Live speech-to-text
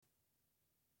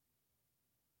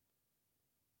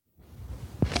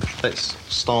Let's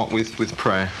start with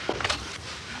prayer.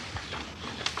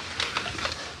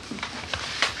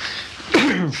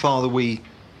 Father, we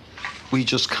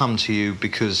just come to you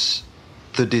because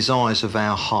the desires of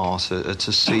our heart are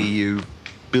to see you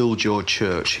build your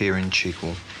church here in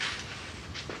Chigwell.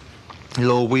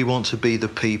 Lord, we want to be the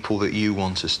people that you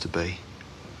want us to be.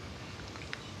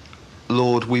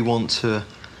 Lord, we want to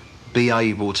be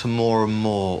able to more and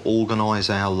more organise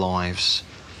our lives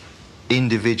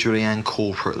individually and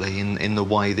corporately in the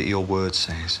way that your word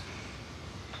says.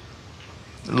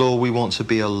 Lord, we want to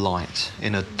be a light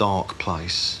in a dark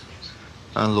place.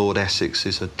 And Lord, Essex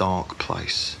is a dark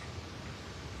place.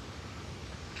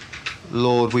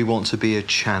 Lord, we want to be a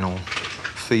channel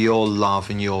for your love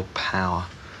and your power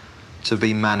to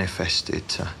be manifested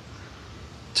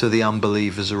to the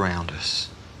unbelievers around us.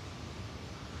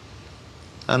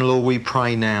 And Lord, we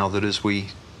pray now that as we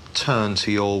turn to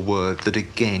your word, that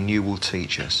again you will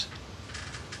teach us.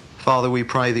 Father, we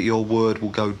pray that your word will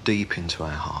go deep into our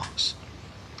hearts.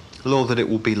 Lord, that it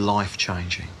will be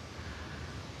life-changing.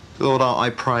 Lord, I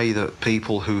pray that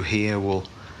people who hear will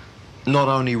not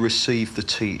only receive the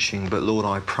teaching, but Lord,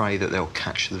 I pray that they'll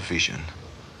catch the vision.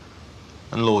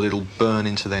 And Lord, it'll burn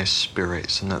into their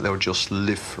spirits and that they'll just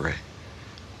live for it.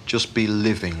 Just be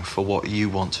living for what you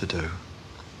want to do.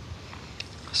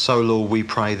 So, Lord, we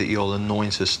pray that you'll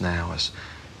anoint us now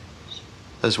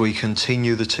as we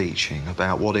continue the teaching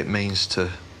about what it means to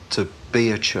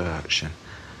be a church. And,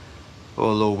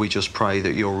 oh, Lord, we just pray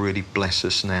that you'll really bless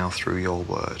us now through your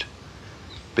word,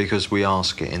 because we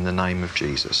ask it in the name of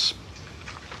Jesus.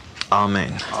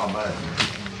 Amen. Amen.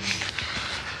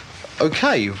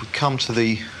 Okay, we come to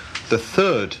the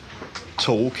third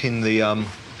talk in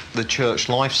the Church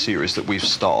Life series that we've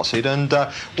started, and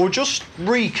we'll just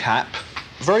recap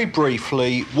very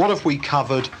briefly what have we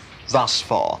covered thus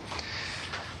far.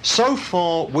 So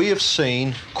far we have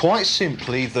seen quite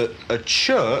simply that a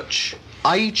church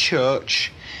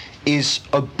is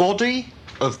a body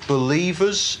of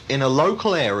believers in a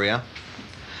local area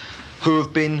who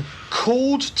have been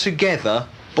called together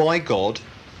by God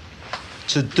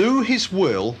to do his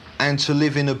will and to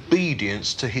live in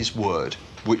obedience to his word,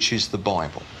 which is the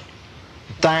Bible.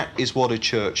 That is what a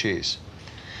church is.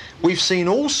 We've seen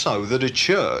also that a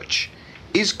church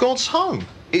is God's home.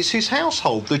 It's his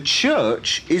household. The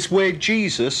church is where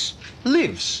Jesus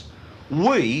lives.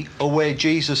 We are where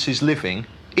Jesus is living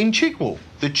in Chigwell,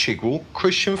 the Chigwell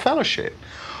Christian Fellowship.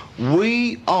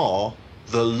 We are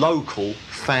the local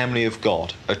family of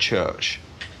God, a church.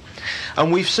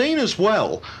 And we've seen as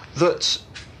well that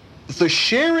the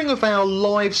sharing of our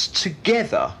lives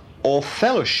together, or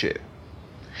fellowship,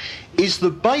 is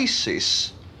the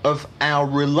basis of our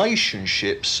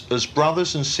relationships as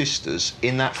brothers and sisters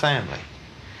in that family.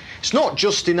 It's not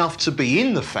just enough to be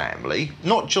in the family,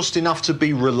 not just enough to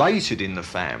be related in the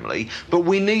family, but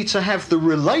we need to have the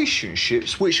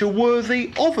relationships which are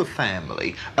worthy of a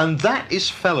family. And that is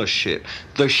fellowship,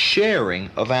 the sharing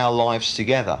of our lives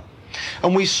together.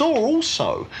 And we saw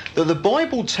also that the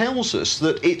Bible tells us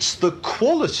that it's the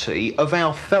quality of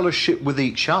our fellowship with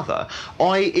each other,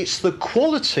 i.e. it's the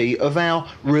quality of our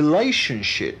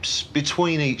relationships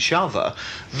between each other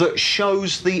that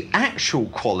shows the actual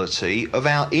quality of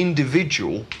our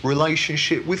individual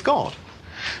relationship with God.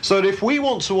 So that if we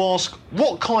want to ask,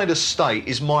 what kind of state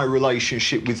is my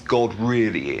relationship with God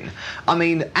really in? I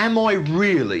mean, am I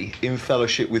really in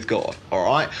fellowship with God? All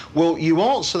right. Well, you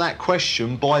answer that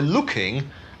question by looking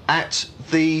at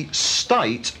the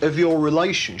state of your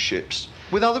relationships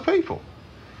with other people.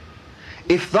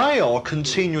 If they are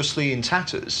continuously in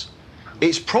tatters,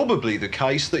 it's probably the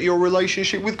case that your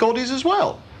relationship with God is as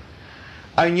well.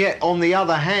 And yet, on the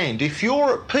other hand, if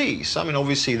you're at peace, I mean,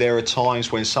 obviously there are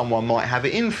times when someone might have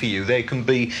it in for you. There can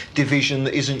be division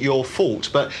that isn't your fault.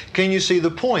 But can you see the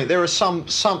point? There are some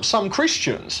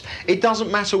Christians, it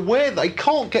doesn't matter where, they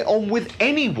can't get on with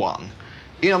anyone.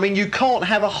 You know, I mean, you can't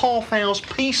have a half hour's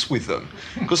peace with them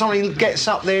because something gets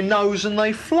up their nose and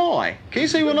they fly. Can you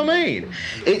see what I mean?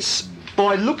 It's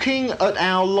by looking at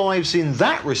our lives in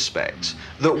that respect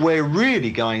that we're really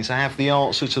going to have the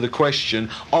answer to the question,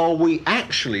 are we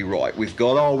actually right with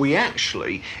God? Are we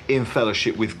actually in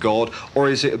fellowship with God? Or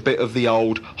is it a bit of the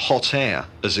old hot air,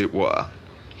 as it were?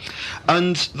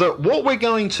 And that what we're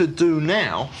going to do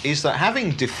now is that,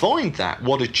 having defined that,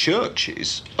 what a church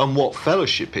is and what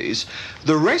fellowship is,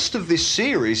 the rest of this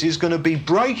series is going to be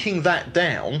breaking that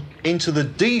down into the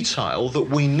detail that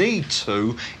we need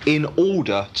to in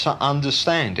order to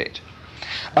understand it.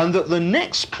 And that the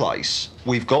next place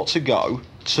we've got to go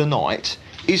tonight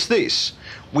is this.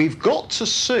 We've got to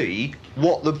see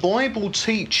what the Bible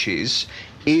teaches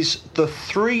is the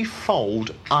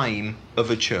threefold aim of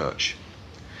a church.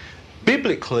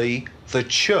 Biblically, the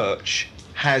church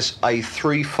has a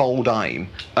threefold aim,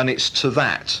 and it's to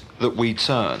that we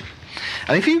turn.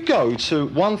 And if you go to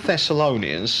 1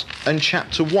 Thessalonians and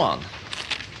chapter 1,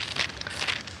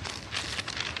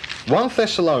 1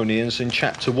 Thessalonians in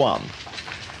chapter 1,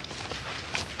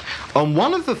 and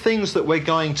one of the things that we're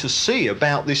going to see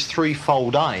about this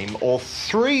threefold aim, or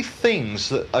three things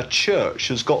that a church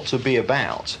has got to be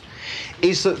about,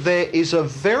 is that there is a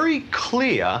very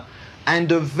clear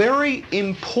and a very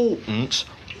important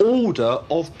order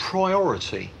of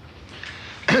priority.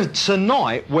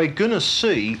 Tonight we're going to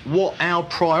see what our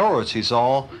priorities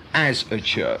are as a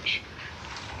church.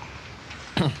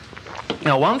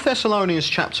 Now 1 Thessalonians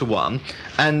chapter 1,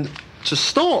 and to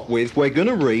start with we're going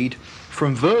to read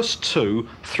from verse 2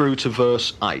 through to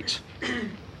verse 8.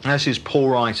 This is Paul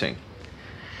writing.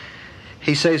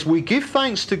 He says, "We give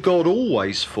thanks to God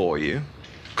always for you,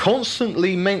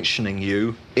 constantly mentioning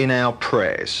you in our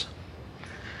prayers,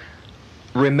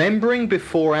 remembering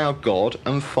before our God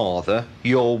and Father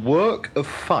your work of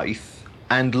faith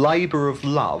and labour of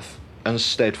love and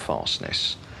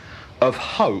steadfastness, of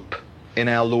hope in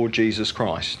our Lord Jesus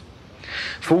Christ.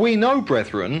 For we know,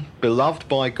 brethren, beloved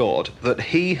by God, that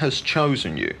he has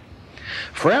chosen you.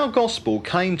 For our gospel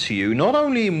came to you not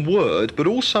only in word, but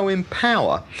also in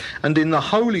power, and in the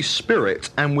Holy Spirit,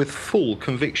 and with full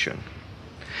conviction.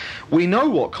 We know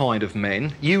what kind of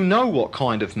men, you know what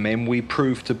kind of men we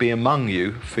proved to be among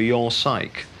you for your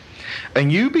sake.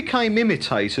 And you became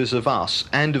imitators of us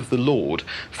and of the Lord,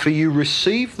 for you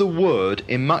received the word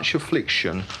in much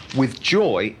affliction with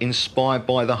joy inspired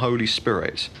by the Holy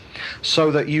Spirit,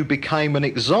 so that you became an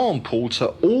example to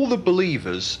all the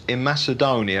believers in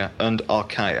Macedonia and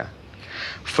Achaia.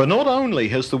 For not only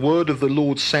has the word of the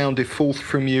Lord sounded forth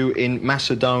from you in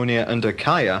Macedonia and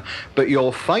Achaia, but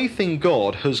your faith in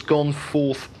God has gone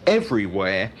forth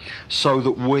everywhere, so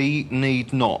that we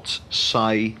need not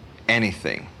say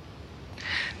anything."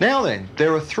 Now then,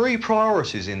 there are three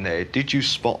priorities in there. Did you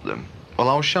spot them? Well,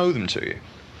 I'll show them to you.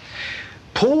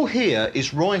 Paul here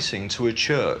is writing to a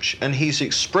church, and he's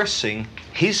expressing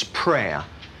his prayer,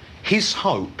 his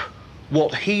hope,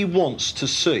 what he wants to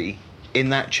see in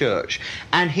that church.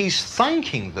 And he's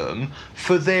thanking them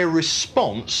for their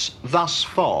response thus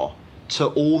far to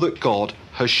all that God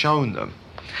has shown them.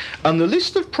 And the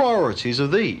list of priorities are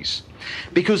these.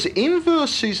 Because in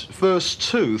verse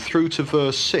 2 through to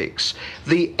verse 6,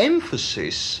 the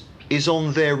emphasis is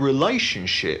on their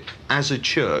relationship as a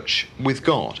church with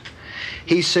God.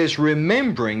 He says,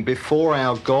 remembering before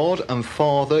our God and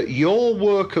Father your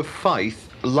work of faith,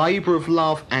 labour of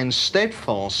love and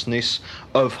steadfastness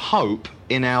of hope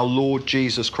in our Lord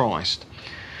Jesus Christ.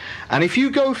 And if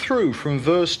you go through from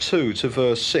verse 2 to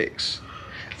verse 6,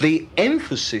 the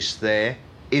emphasis there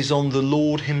is on the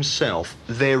Lord himself,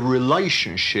 their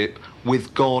relationship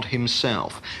with God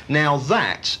himself. Now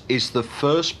that is the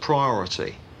first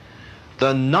priority.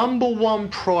 The number one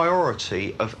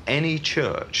priority of any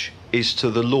church is to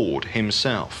the Lord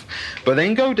himself. But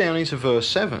then go down into verse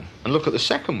 7 and look at the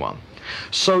second one.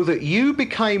 So that you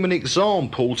became an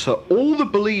example to all the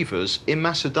believers in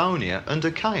Macedonia and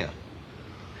Achaia.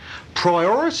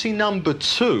 Priority number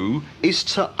 2 is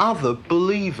to other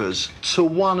believers, to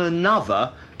one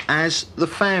another as the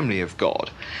family of God.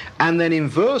 And then in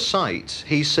verse 8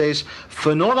 he says,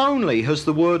 for not only has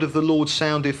the word of the Lord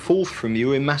sounded forth from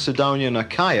you in Macedonia and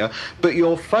Achaia, but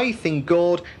your faith in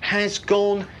God has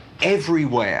gone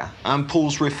everywhere. And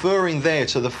Paul's referring there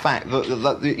to the fact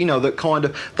that kind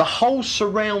of the whole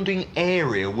surrounding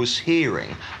area was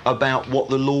hearing about what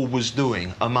the Lord was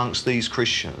doing amongst these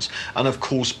Christians. And of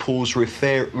course Paul's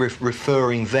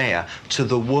referring there to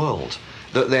the world,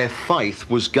 that their faith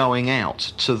was going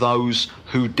out to those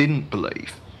who didn't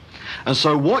believe. And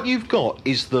so what you've got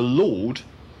is the Lord,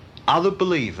 other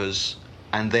believers,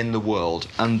 and then the world.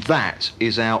 And that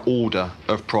is our order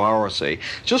of priority.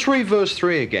 Just read verse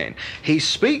 3 again. He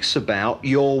speaks about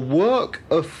your work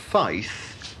of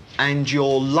faith and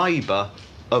your labour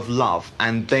of love.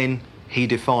 And then he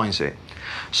defines it.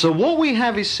 So what we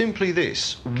have is simply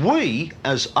this. We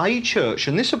as a church,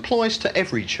 and this applies to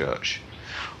every church,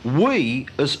 we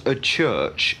as a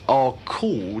church are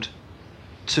called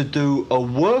to do a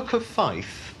work of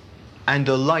faith and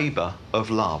a labour of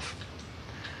love.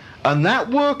 And that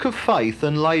work of faith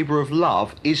and labour of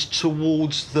love is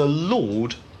towards the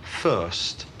Lord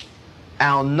first.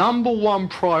 Our number one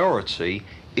priority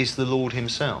is the Lord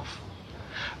himself.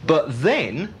 But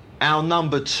then our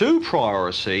number 2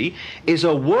 priority is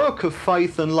a work of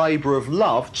faith and labour of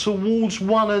love towards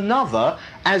one another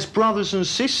as brothers and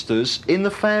sisters in the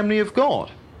family of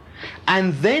God.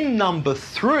 And then number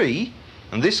 3,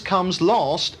 and this comes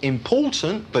last,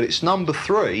 important, but it's number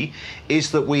 3,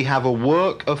 is that we have a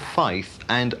work of faith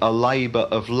and a labour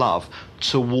of love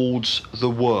towards the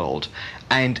world.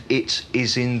 And it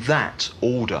is in that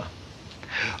order.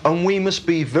 And we must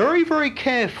be very, very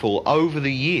careful over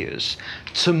the years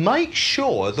to make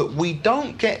sure that we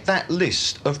don't get that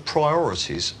list of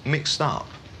priorities mixed up.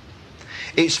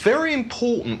 It's very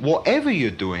important, whatever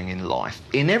you're doing in life,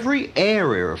 in every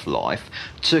area of life,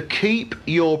 to keep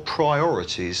your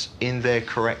priorities in their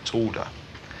correct order.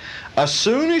 As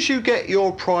soon as you get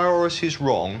your priorities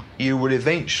wrong, you will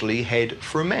eventually head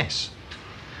for a mess.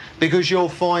 Because you'll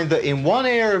find that in one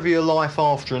area of your life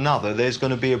after another, there's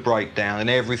going to be a breakdown and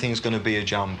everything's going to be a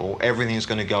jumble, everything's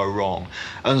going to go wrong.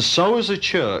 And so as a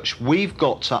church, we've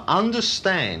got to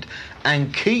understand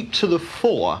and keep to the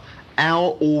fore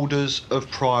our orders of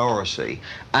priority.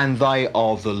 And they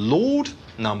are the Lord,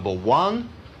 number 1,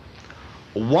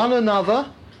 one another,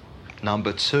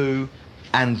 number 2,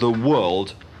 and the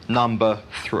world, number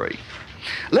 3.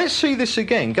 Let's see this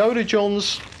again. Go to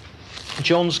John's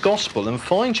Gospel and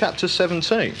find chapter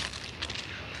 17.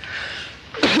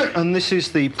 And this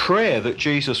is the prayer that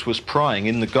Jesus was praying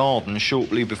in the garden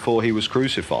shortly before he was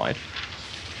crucified.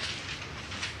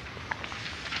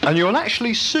 And you'll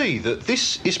actually see that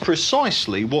this is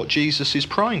precisely what Jesus is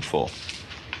praying for.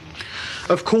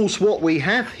 Of course, what we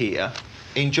have here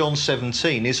in John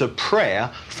 17 is a prayer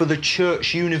for the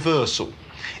church universal.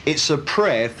 It's a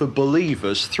prayer for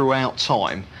believers throughout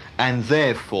time, and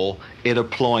therefore it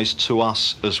applies to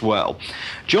us as well.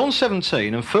 John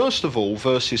 17, and first of all,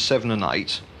 verses 7 and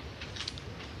 8.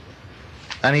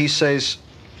 And he says,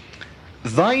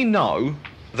 "They know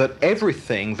that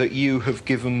everything that you have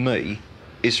given me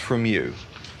is from you.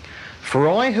 For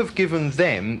I have given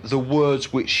them the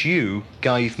words which you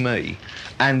gave me,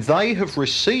 and they have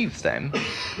received them,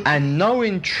 and know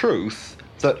in truth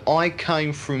that I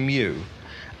came from you,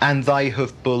 and they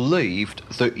have believed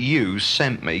that you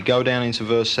sent me." Go down into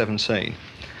verse 17.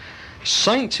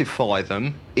 "Sanctify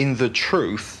them in the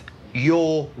truth,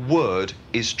 your word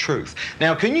is truth."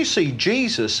 Now, can you see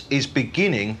Jesus is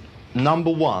beginning,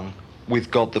 number 1, with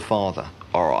God the Father?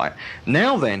 All right.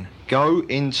 Now then, go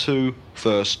into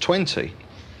verse 20.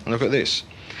 Look at this.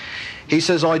 He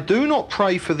says, "I do not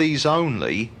pray for these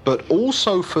only, but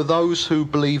also for those who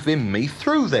believe in me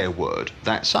through their word."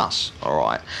 That's us, all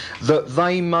right. "That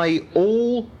they may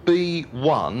all be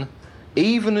one,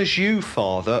 even as you,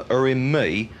 Father, are in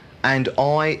me, and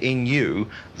I in you,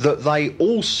 that they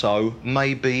also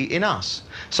may be in us."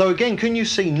 So again, can you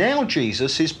see now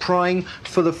Jesus is praying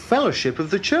for the fellowship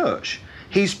of the church.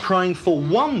 He's praying for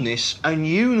oneness and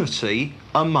unity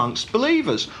amongst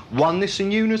believers. Oneness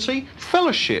and unity,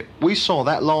 fellowship. We saw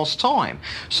that last time.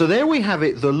 So there we have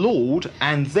it, the Lord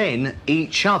and then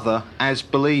each other as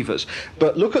believers.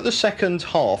 But look at the second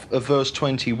half of verse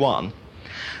 21.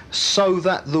 "So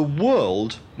that the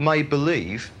world may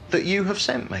believe that you have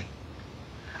sent me."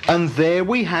 And there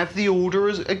we have the order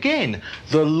again.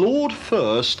 The Lord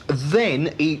first,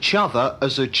 then each other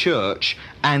as a church,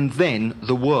 and then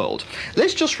the world.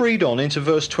 Let's just read on into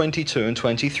verse 22 and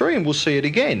 23 and we'll see it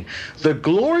again. "The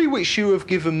glory which you have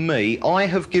given me, I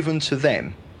have given to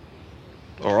them."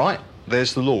 All right,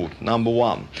 there's the Lord, number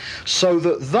 1. "So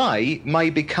that they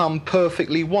may become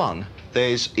perfectly one."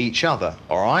 There's each other,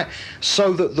 all right?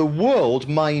 "So that the world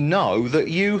may know that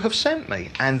you have sent me."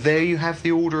 And there you have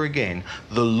the order again.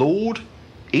 The Lord,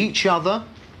 each other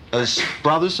as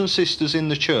brothers and sisters in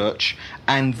the church,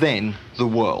 and then the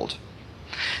world.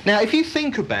 Now, if you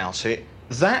think about it,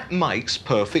 that makes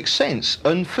perfect sense,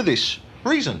 and for this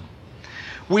reason.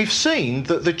 We've seen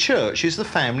that the church is the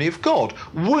family of God.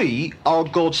 We are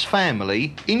God's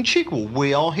family in Chigwell.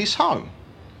 We are his home.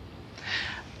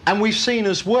 And we've seen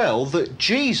as well that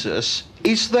Jesus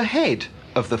is the head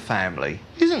of the family,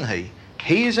 isn't he?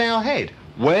 He is our head.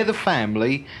 We're the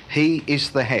family, he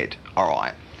is the head. All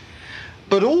right.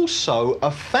 But also a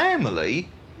family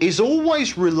is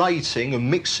always relating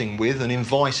and mixing with and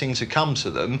inviting to come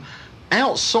to them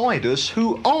outsiders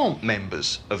who aren't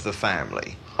members of the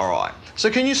family. All right. So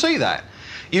can you see that?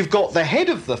 You've got the head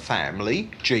of the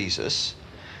family, Jesus.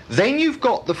 Then you've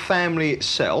got the family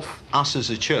itself, us as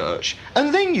a church,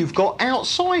 and then you've got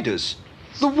outsiders,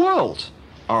 the world.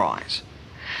 All right.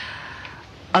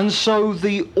 And so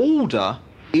the order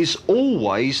is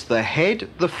always the head,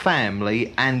 the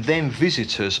family, and then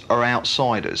visitors are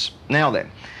outsiders. Now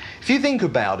then, if you think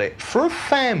about it, for a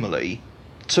family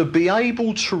to be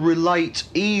able to relate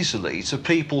easily to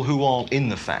people who aren't in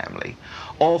the family,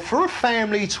 or for a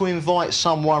family to invite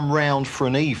someone round for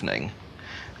an evening,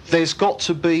 there's got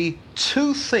to be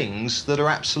two things that are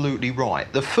absolutely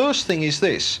right. The first thing is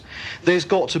this: there's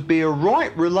got to be a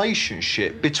right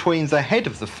relationship between the head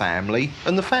of the family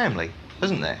and the family,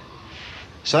 isn't there?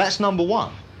 So that's number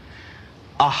one.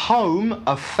 A home,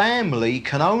 a family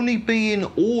can only be in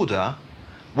order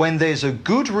when there's a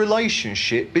good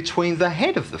relationship between the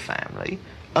head of the family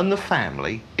and the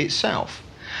family itself.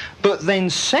 But then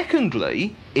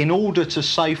secondly, in order to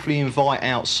safely invite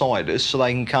outsiders so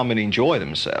they can come and enjoy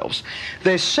themselves,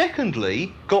 there's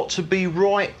secondly got to be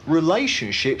right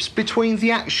relationships between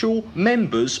the actual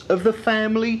members of the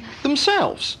family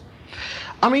themselves.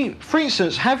 I mean, for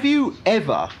instance, have you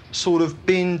ever sort of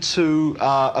been to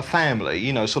a family,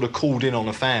 you know, sort of called in on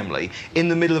a family in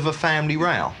the middle of a family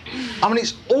row? I mean,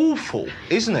 it's awful,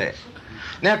 isn't it?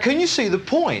 Now, can you see the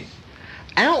point?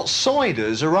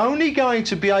 Outsiders are only going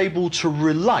to be able to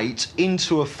relate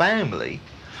into a family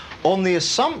on the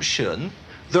assumption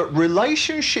that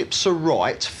relationships are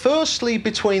right, firstly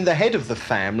between the head of the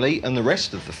family and the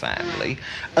rest of the family,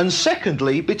 and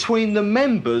secondly between the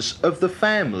members of the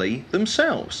family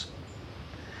themselves.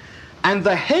 And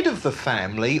the head of the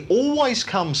family always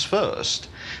comes first,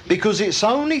 because it's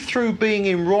only through being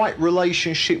in right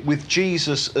relationship with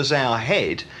Jesus as our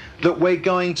head that we're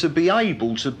going to be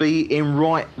able to be in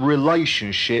right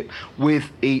relationship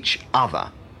with each other.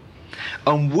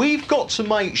 And we've got to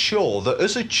make sure that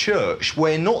as a church,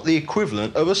 we're not the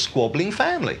equivalent of a squabbling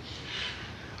family.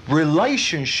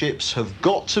 Relationships have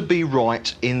got to be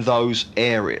right in those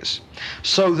areas.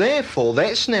 So therefore,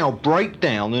 let's now break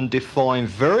down and define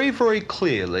very, very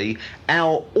clearly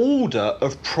our order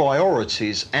of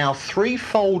priorities, our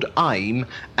threefold aim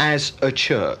as a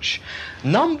church.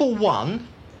 Number one,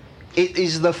 it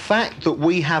is the fact that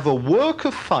we have a work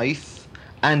of faith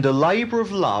and a labour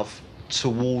of love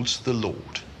towards the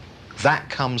Lord. That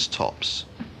comes tops.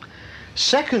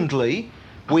 Secondly,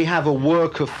 we have a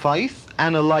work of faith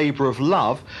and a labour of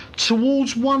love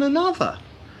towards one another,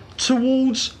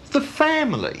 towards the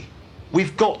family.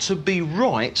 We've got to be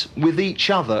right with each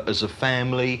other as a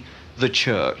family, the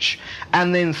church.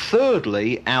 And then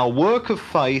thirdly, our work of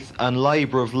faith and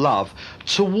labour of love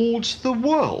towards the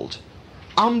world,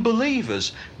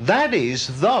 unbelievers, that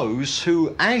is, those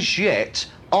who as yet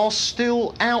are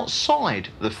still outside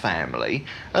the family,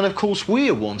 and of course we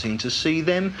are wanting to see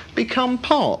them become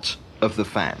part of the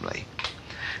family.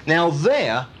 Now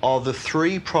there are the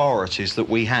three priorities that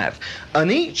we have, and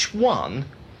each one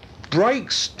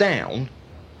breaks down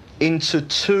into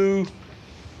two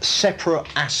separate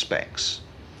aspects.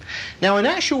 Now in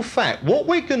actual fact, what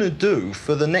we're going to do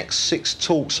for the next 6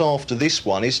 talks after this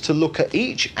one is to look at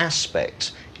each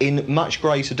aspect in much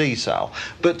greater detail.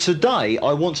 But today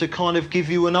I want to kind of give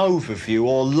you an overview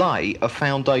or lay a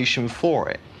foundation for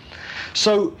it.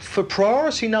 So for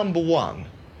priority number one,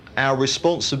 our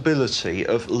responsibility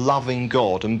of loving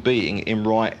God and being in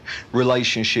right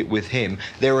relationship with Him,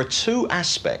 there are two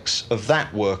aspects of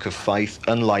that work of faith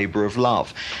and labour of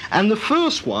love. And the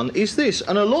first one is this,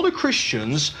 and a lot of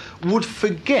Christians would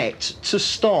forget to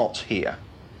start here.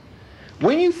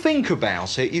 When you think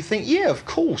about it, you think, yeah, of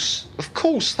course,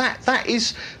 that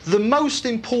is the most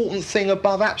important thing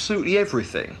above absolutely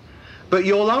everything. But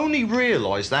you'll only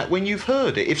realise that when you've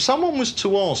heard it. If someone was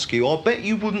to ask you, I bet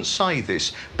you wouldn't say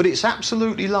this, but it's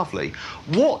absolutely lovely.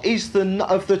 What is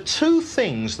of the two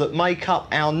things that make up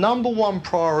our number one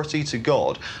priority to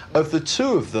God, of the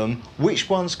two of them, which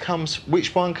one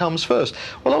comes first?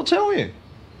 Well, I'll tell you.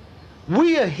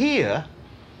 We are here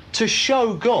to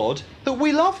show God that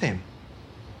we love Him.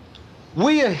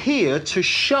 We are here to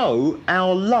show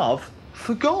our love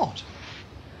for God.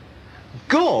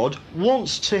 God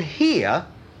wants to hear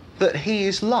that He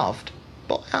is loved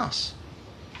by us.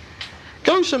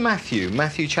 Go to Matthew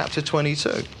chapter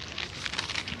 22.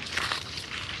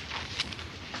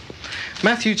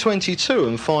 Matthew 22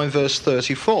 and 5 verse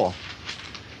 34.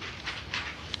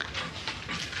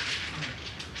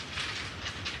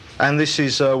 And this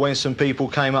is when some people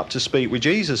came up to speak with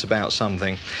Jesus about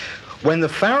something. When the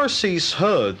Pharisees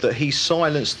heard that He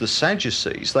silenced the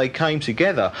Sadducees, they came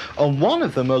together, and one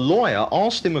of them, a lawyer,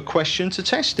 asked Him a question to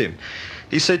test Him.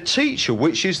 He said, "Teacher,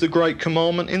 which is the great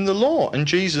commandment in the law?" And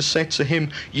Jesus said to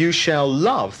him, "You shall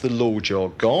love the Lord your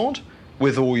God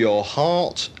with all your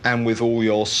heart and with all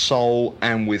your soul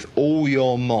and with all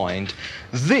your mind.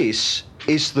 This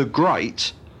is the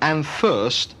great and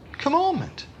first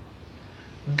commandment."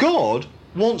 God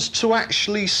wants to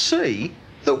actually see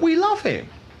that we love Him.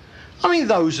 I mean,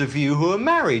 those of you who are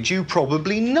married, you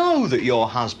probably know that your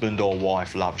husband or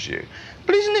wife loves you.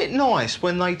 But isn't it nice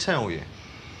when they tell you?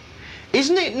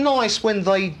 Isn't it nice when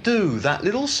they do that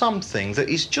little something that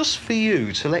is just for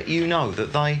you to let you know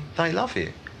that they love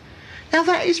you? Now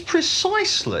that is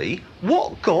precisely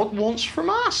what God wants from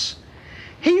us.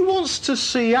 He wants to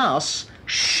see us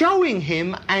showing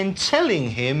him and telling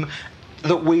him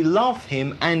that we love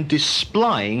him and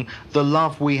displaying the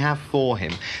love we have for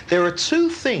him. There are two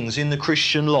things in the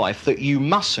Christian life that you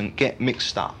mustn't get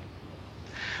mixed up.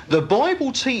 The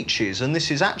Bible teaches, and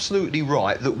this is absolutely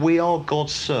right, that we are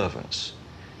God's servants.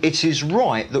 It is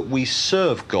right that we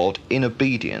serve God in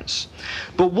obedience.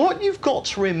 But what you've got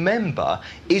to remember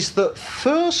is that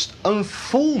first and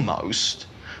foremost,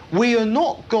 we are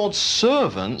not God's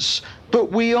servants,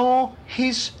 but we are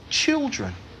his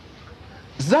children.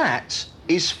 That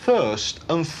is first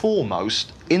and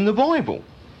foremost in the Bible.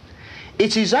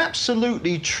 It is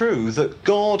absolutely true that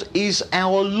God is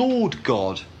our Lord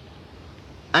God,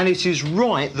 and it is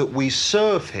right that we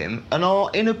serve him and are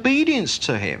in obedience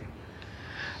to him.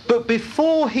 But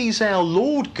before he's our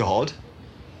Lord God,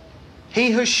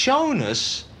 he has shown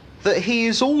us that he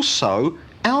is also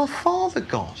our Father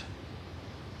God.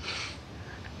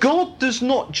 God does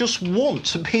not just want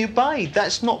to be obeyed.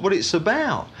 That's not what it's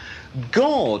about.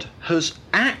 God has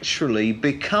actually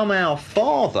become our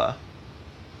Father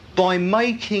by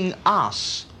making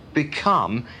us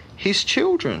become his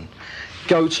children.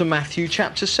 Go to Matthew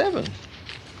chapter 7.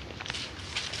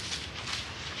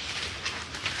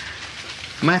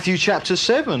 Matthew chapter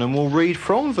 7, and we'll read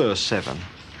from verse 7.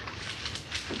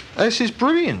 This is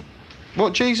brilliant,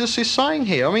 what Jesus is saying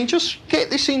here. I mean, just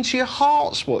get this into your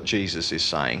hearts, what Jesus is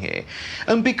saying here.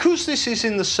 And because this is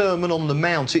in the Sermon on the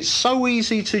Mount, it's so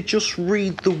easy to just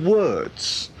read the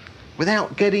words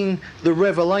without getting the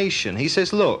revelation. He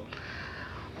says, look,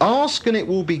 ask and it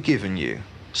will be given you.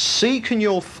 Seek and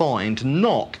you'll find.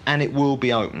 Knock and it will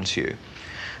be opened to you.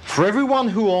 For everyone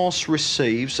who asks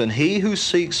receives, and he who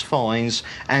seeks finds,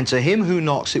 and to him who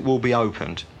knocks it will be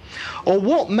opened. Or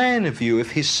what man of you,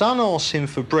 if his son asks him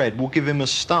for bread, will give him a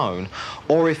stone?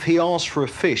 Or if he asks for a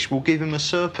fish, will give him a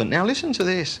serpent? Now listen to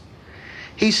this.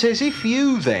 He says, if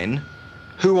you then,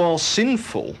 who are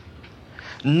sinful,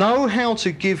 know how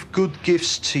to give good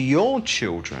gifts to your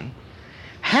children,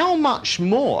 how much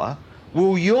more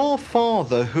will your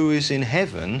Father who is in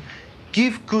heaven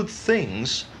give good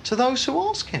things to those who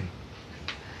ask him?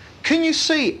 Can you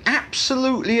see,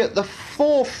 absolutely at the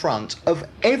forefront of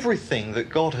everything that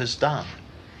God has done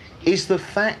is the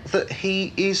fact that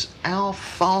he is our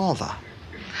Father.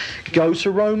 Go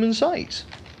to Romans 8.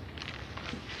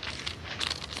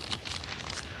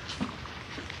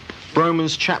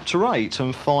 Romans chapter 8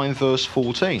 and find verse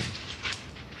 14.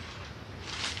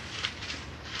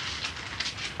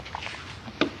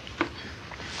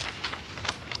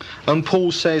 And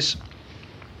Paul says,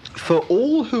 for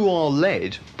all who are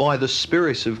led by the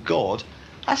Spirit of God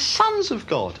are sons of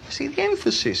God. See the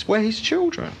emphasis, we're his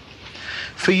children.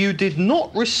 For you did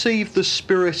not receive the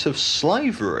spirit of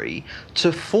slavery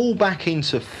to fall back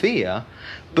into fear,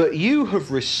 but you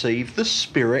have received the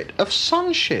spirit of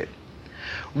sonship.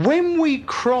 When we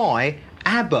cry,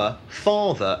 Abba,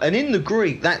 Father, and in the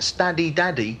Greek that's daddy,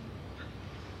 daddy.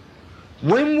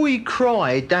 When we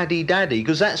cry, daddy, daddy,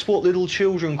 because that's what little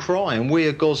children cry, and we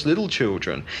are God's little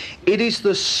children, it is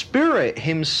the Spirit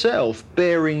himself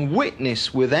bearing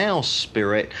witness with our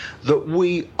spirit that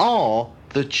we are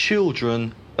the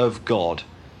children of God,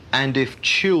 and if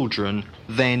children,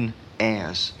 then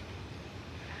heirs.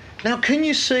 Now, can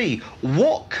you see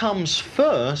what comes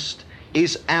first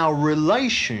is our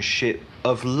relationship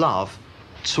of love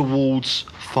towards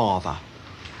Father.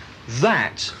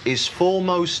 That is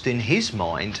foremost in his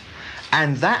mind,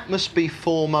 and that must be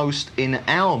foremost in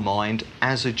our mind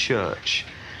as a church.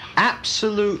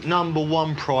 Absolute number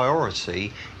one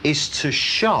priority is to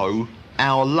show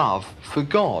our love for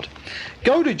God.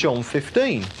 Go to John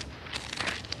 15,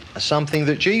 something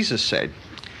that Jesus said.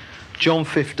 John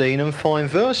 15 and find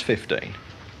verse 15.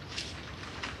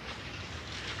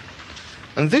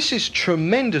 And this is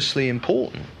tremendously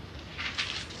important.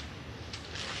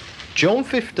 John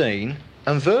 15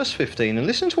 and verse 15, and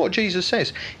listen to what Jesus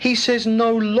says. He says,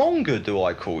 no longer do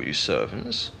I call you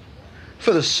servants,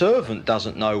 for the servant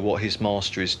doesn't know what his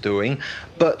master is doing,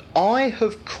 but I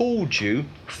have called you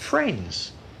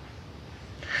friends.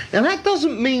 Now that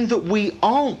doesn't mean that we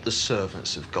aren't the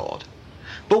servants of God,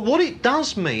 but what it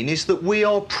does mean is that we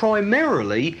are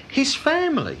primarily his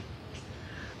family.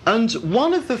 And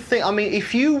one of the things,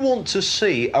 if you want to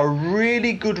see a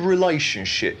really good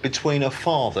relationship between a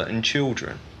father and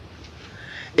children,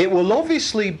 it will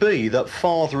obviously be that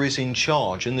father is in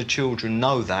charge and the children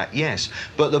know that, yes.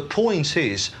 But the point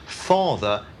is,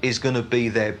 father is going to be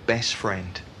their best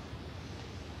friend.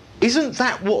 Isn't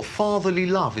that what fatherly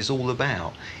love is all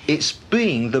about? It's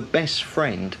being the best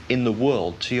friend in the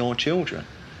world to your children.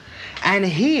 And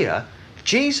here,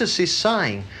 Jesus is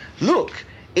saying, look,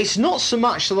 it's not so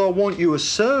much that I want you as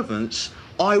servants,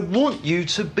 I want you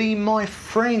to be my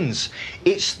friends.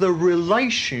 It's the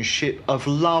relationship of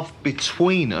love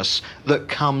between us that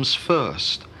comes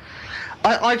first.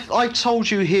 I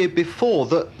told you here before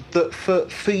that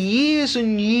for years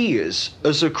and years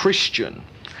as a Christian,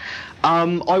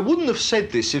 I wouldn't have said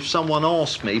this if someone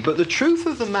asked me, but the truth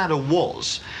of the matter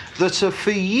was that for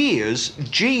years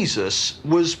Jesus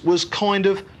was kind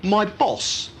of my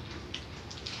boss.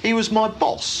 He was my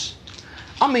boss.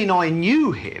 I mean, I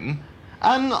knew him,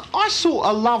 and I sort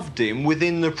of loved him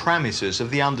within the parameters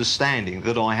of the understanding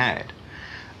that I had.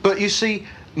 But you see,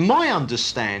 my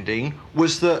understanding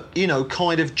was that,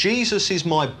 kind of Jesus is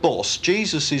my boss,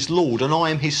 Jesus is Lord, and I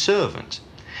am his servant.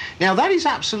 Now, that is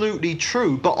absolutely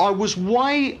true, but I was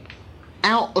way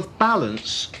out of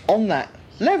balance on that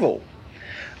level.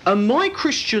 And my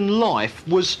Christian life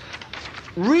was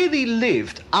really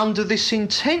lived under this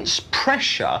intense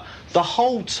pressure the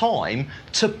whole time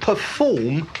to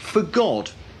perform for God.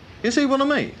 You see what I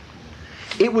mean?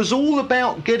 It was all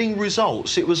about getting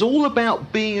results. It was all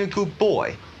about being a good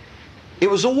boy. It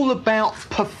was all about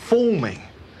performing.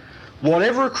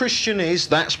 Whatever a Christian is,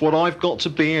 that's what I've got to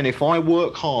be, and if I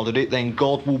work hard at it, then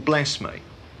God will bless me.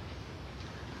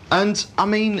 And, I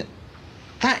mean,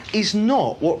 that is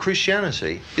not what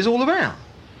Christianity is all about.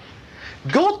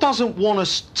 God doesn't want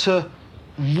us to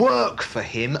work for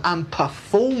him and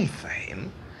perform for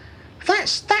him.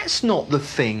 That's not the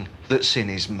thing that's in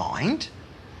his mind.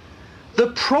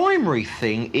 The primary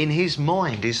thing in his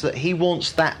mind is that he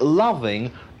wants that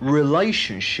loving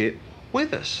relationship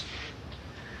with us.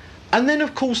 And then,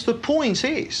 of course, the point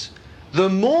is, the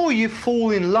more you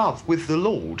fall in love with the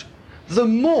Lord, the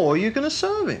more you're going to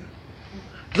serve him.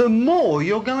 The more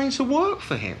you're going to work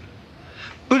for him.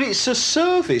 But it's a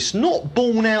service not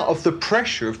born out of the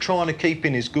pressure of trying to keep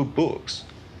in his good books.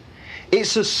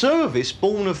 It's a service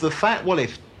born of the fact, well,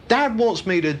 if Dad wants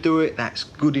me to do it, that's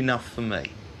good enough for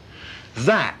me.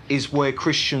 That is where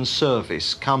Christian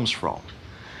service comes from.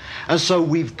 And so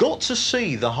we've got to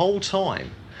see the whole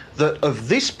time that of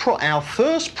this, our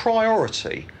first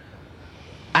priority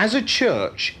as a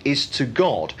church is to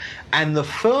God. And the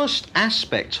first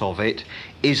aspect of it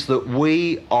is that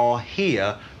we are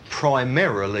here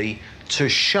primarily to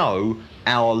show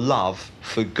our love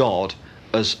for God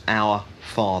as our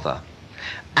Father.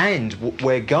 And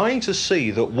we're going to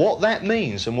see that what that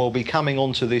means, and we'll be coming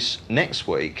on to this next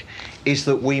week, is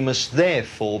that we must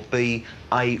therefore be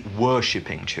a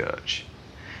worshipping church.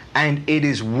 And it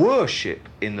is worship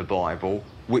in the Bible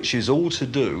which is all to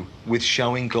do with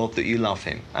showing God that you love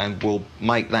him. And we'll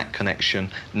make that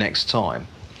connection next time.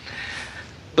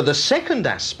 But the second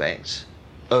aspect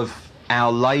of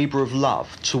our labour of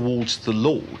love towards the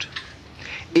Lord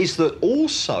is that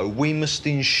also we must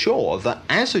ensure that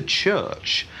as a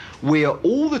church we are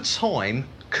all the time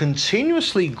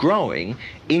continuously growing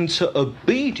into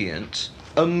obedient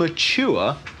and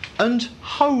mature and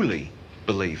holy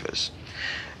believers.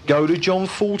 Go to John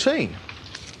 14.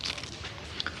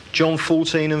 John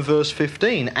 14 and verse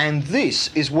 15. And this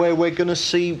is where we're going to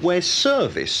see where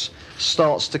service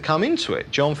starts to come into it.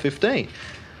 John 15.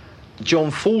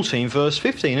 John 14 verse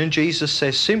 15. And Jesus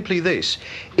says simply this: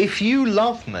 if you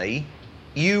love me,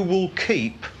 you will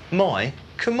keep my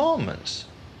commandments.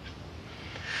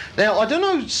 Now, I don't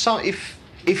know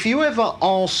if you ever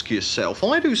ask yourself,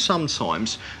 I do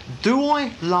sometimes, do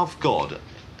I love God?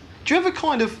 Do you ever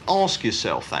kind of ask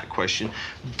yourself that question?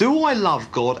 Do I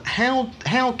love God? How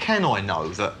can I know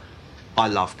that I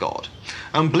love God?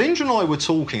 And Belinda and I were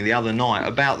talking the other night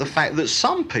about the fact that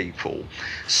some people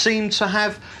seem to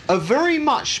have a very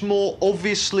much more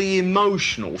obviously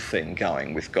emotional thing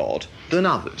going with God than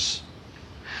others.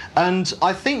 And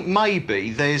I think maybe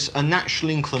there's a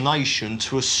natural inclination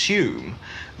to assume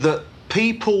that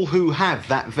people who have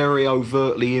that very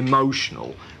overtly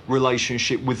emotional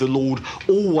relationship with the Lord,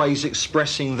 always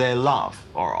expressing their love,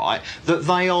 all right, that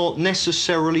they are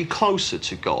necessarily closer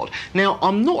to God. Now,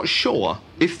 I'm not sure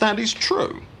if that is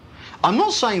true. I'm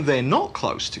not saying they're not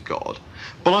close to God,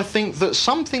 but I think that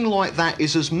something like that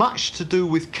is as much to do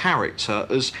with character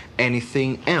as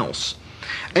anything else.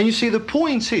 And you see, the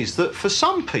point is that for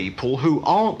some people who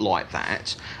aren't like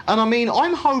that, and I mean,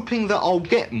 I'm hoping that I'll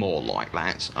get more like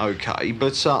that, okay,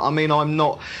 but I mean,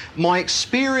 my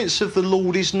experience of the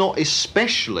Lord is not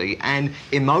especially an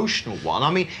emotional one.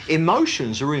 I mean,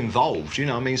 emotions are involved, you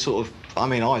know, I mean, sort of I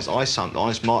mean, I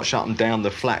sometimes march up and down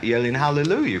the flat yelling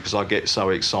hallelujah because I get so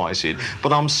excited.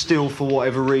 But I'm still, for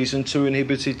whatever reason, too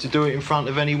inhibited to do it in front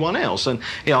of anyone else. And,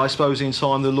 I suppose in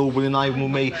time the Lord will enable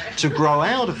me to grow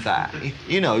out of that,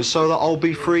 so that I'll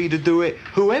be free to do it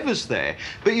whoever's there.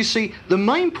 But you see, the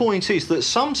main point is that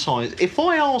sometimes if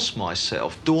I ask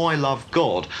myself, do I love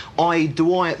God?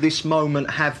 Do I at this moment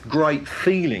have great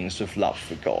feelings of love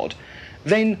for God?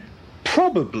 Then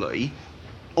probably,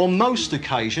 on most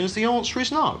occasions, the answer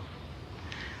is no.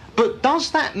 But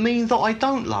does that mean that I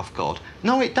don't love God?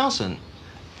 No, it doesn't.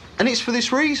 And it's for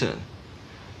this reason.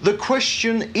 The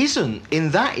question isn't,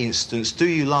 in that instance, do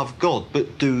you love God,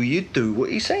 but do you do what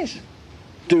he says?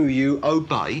 Do you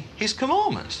obey his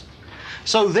commandments?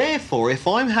 So therefore, if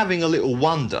I'm having a little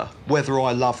wonder whether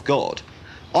I love God,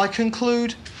 I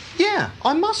conclude, yeah,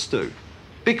 I must do.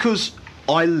 Because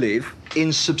I live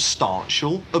in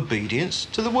substantial obedience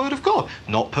to the Word of God.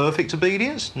 Not perfect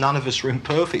obedience, none of us are in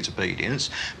perfect obedience,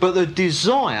 but the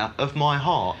desire of my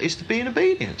heart is to be in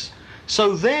obedience.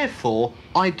 So therefore,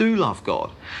 I do love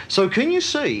God. So can you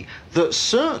see that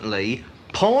certainly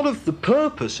part of the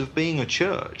purpose of being a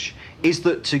church is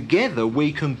that together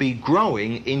we can be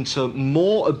growing into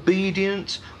more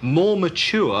obedient, more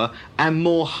mature, and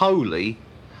more holy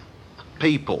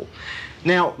people.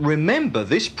 Now, remember,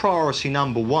 this priority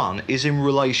number one is in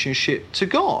relationship to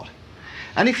God.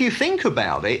 And if you think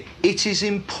about it, it is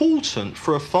important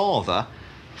for a father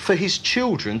for his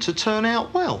children to turn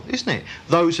out well, isn't it?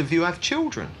 Those of you who have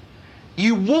children,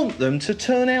 you want them to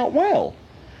turn out well.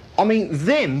 I mean,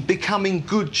 them becoming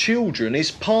good children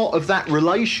is part of that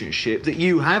relationship that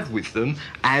you have with them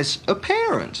as a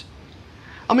parent.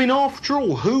 I mean, after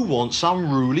all, who wants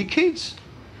unruly kids?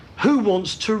 Who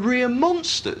wants to rear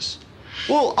monsters?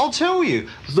 Well, I'll tell you,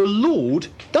 the Lord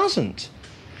doesn't.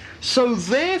 So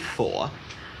therefore,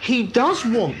 he does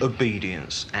want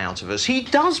obedience out of us. He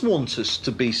does want us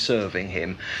to be serving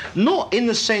him. Not in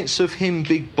the sense of him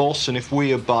big boss and if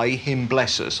we obey, him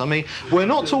bless us. I mean, we're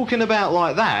not talking about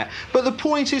like that. But the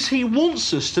point is he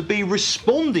wants us to be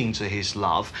responding to his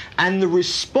love. And the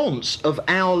response of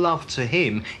our love to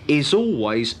him is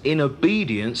always in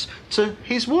obedience to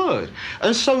his word.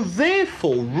 And so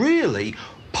therefore, really,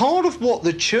 part of what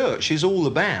the church is all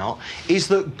about is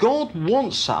that God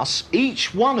wants us,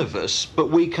 each one of us, but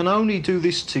we can only do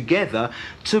this together,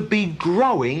 to be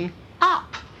growing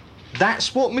up.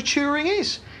 That's what maturing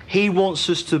is. He wants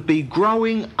us to be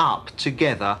growing up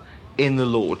together in the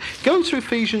Lord. Go to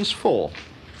Ephesians 4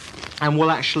 and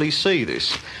we'll actually see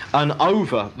this. And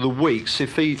over the weeks,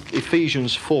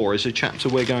 Ephesians 4 is a chapter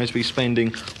we're going to be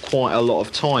spending quite a lot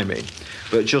of time in.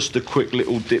 But just a quick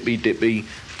little dippy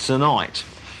tonight.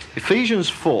 Ephesians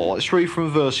 4, let's read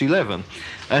from verse 11.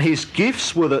 And his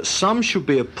gifts were that some should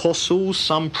be apostles,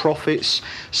 some prophets,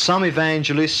 some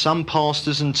evangelists, some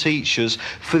pastors and teachers,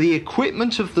 for the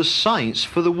equipment of the saints,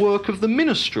 for the work of the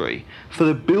ministry, for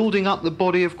the building up the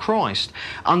body of Christ,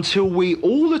 until we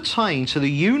all attain to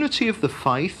the unity of the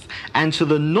faith and to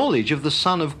the knowledge of the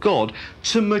Son of God,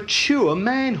 to mature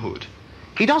manhood.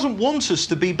 He doesn't want us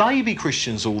to be baby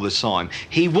Christians all the time.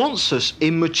 He wants us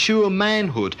in mature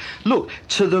manhood. Look,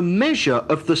 to the measure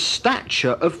of the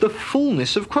stature of the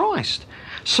fullness of Christ,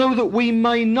 so that we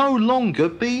may no longer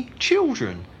be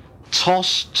children,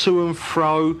 tossed to and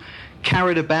fro,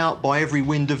 carried about by every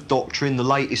wind of doctrine, the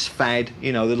latest fad,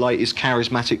 the latest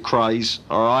charismatic craze,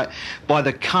 all right, by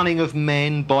the cunning of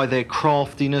men, by their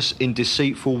craftiness in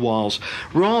deceitful wiles.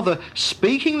 Rather,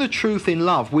 speaking the truth in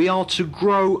love, we are to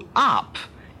grow up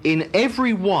in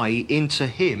every way into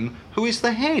him who is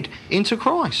the head, into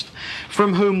Christ,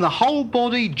 from whom the whole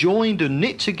body, joined and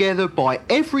knit together by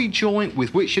every joint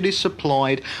with which it is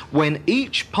supplied, when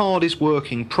each part is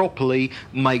working properly,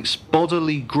 makes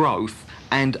bodily growth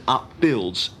and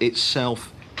upbuilds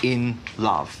itself in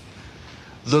love.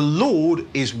 The Lord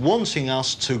is wanting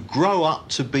us to grow up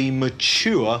to be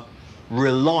mature,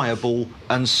 reliable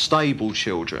and stable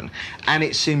children. And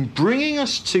it's in bringing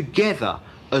us together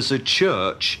as a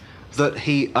church that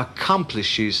he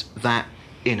accomplishes that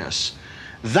in us.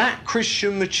 That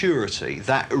Christian maturity,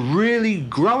 that really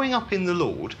growing up in the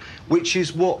Lord, which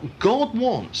is what God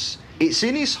wants. It's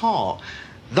in his heart.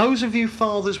 Those of you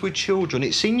fathers with children,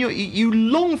 it's in you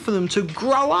long for them to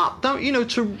grow up, don't you know,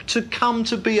 to come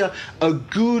to be a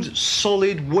good,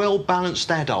 solid,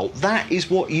 well-balanced adult. That is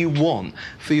what you want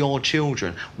for your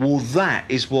children. Well,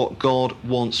 that is what God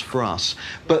wants for us.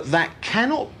 But that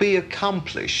cannot be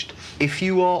accomplished if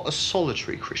you are a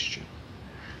solitary Christian.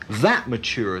 That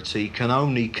maturity can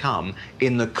only come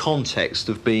in the context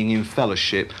of being in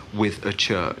fellowship with a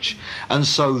church. And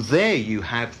so there you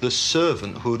have the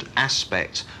servanthood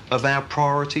aspect of our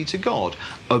priority to God,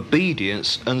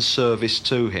 obedience and service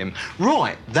to him.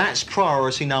 Right, that's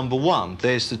priority number one.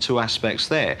 There's the two aspects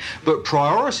there. But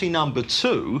priority number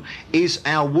two is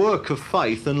our work of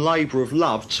faith and labour of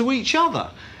love to each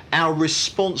other, our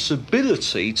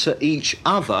responsibility to each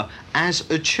other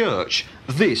as a church.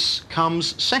 This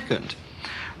comes second.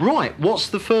 Right, what's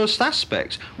the first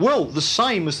aspect? Well, the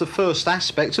same as the first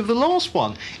aspect of the last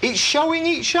one. It's showing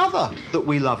each other that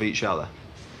we love each other.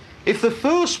 If the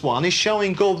first one is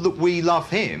showing God that we love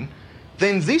him,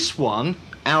 then this one,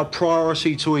 our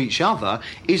priority to each other,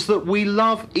 is that we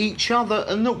love each other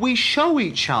and that we show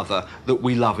each other that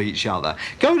we love each other.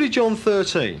 Go to John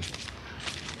 13.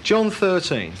 John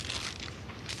 13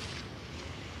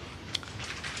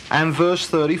 and verse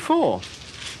 34.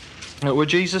 Look what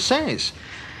Jesus says.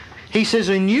 He says,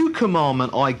 "A new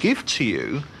commandment I give to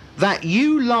you, that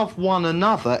you love one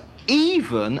another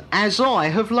even as I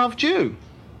have loved you.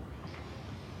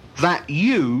 That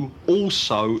you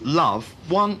also love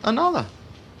one another."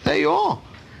 There you are.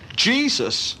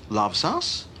 Jesus loves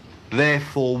us.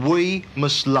 Therefore, we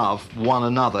must love one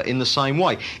another in the same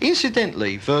way.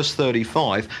 Incidentally, verse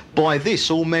 35, "By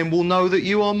this all men will know that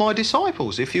you are my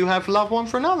disciples, if you have love one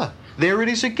for another." There it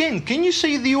is again. Can you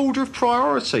see the order of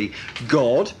priority?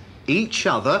 God, each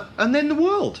other, and then the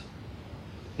world.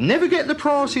 Never get the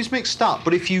priorities mixed up,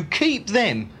 but if you keep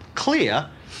them clear,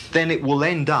 then it will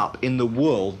end up in the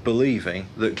world believing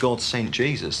that God sent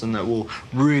Jesus, and that will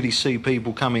really see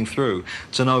people coming through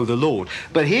to know the Lord.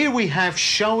 But here we have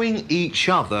showing each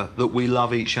other that we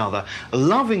love each other,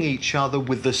 loving each other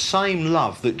with the same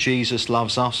love that Jesus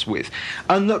loves us with.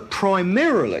 And that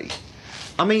primarily,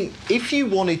 I mean, if you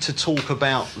wanted to talk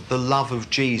about the love of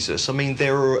Jesus, I mean,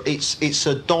 it's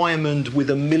a diamond with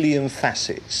a million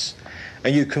facets.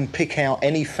 And you can pick out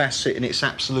any facet and it's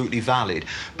absolutely valid.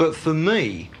 But for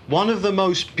me, one of the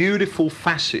most beautiful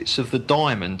facets of the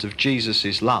diamond of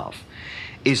Jesus' love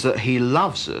is that he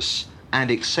loves us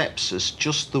and accepts us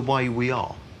just the way we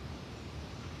are.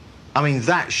 I mean,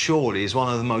 that surely is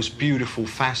one of the most beautiful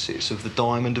facets of the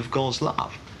diamond of God's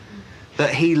love.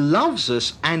 That he loves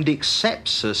us and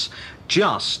accepts us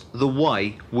just the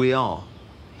way we are.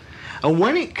 And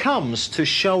when it comes to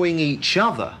showing each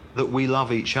other that we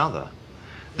love each other,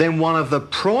 then one of the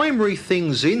primary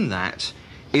things in that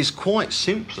is quite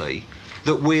simply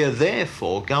that we are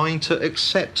therefore going to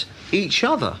accept each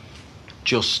other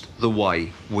just the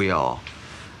way we are.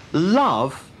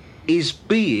 Love is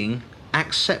being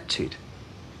accepted.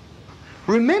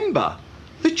 Remember,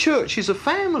 the church is a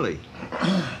family.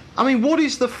 I mean, what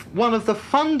is one of the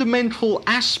fundamental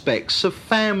aspects of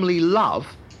family love?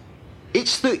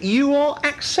 It's that you are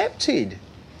accepted.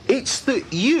 It's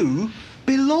that you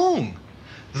belong.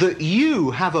 That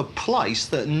you have a place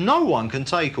that no one can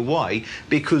take away,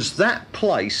 because that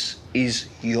place is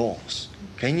yours.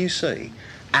 Can you see?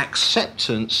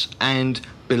 Acceptance and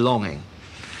belonging.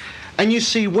 And you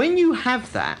see, when you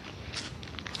have that,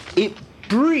 it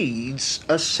breeds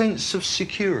a sense of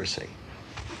security,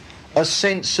 a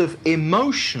sense of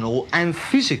emotional and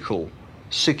physical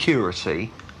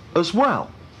security as well.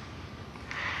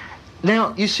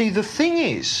 Now, you see, the thing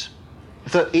is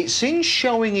that it's in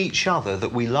showing each other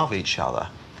that we love each other.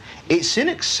 It's in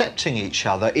accepting each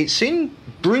other. It's in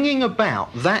bringing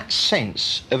about that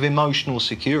sense of emotional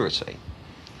security.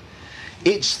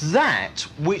 It's that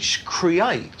which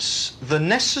creates the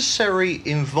necessary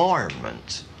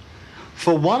environment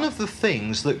for one of the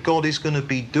things that God is going to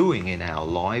be doing in our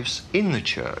lives in the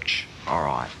church. All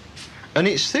right. And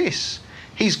it's this.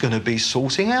 He's going to be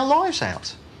sorting our lives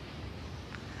out.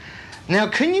 Now,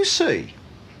 can you see?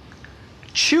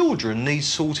 Children need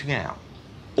sorting out.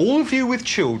 All of you with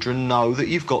children know that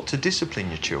you've got to discipline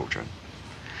your children.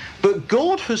 But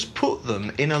God has put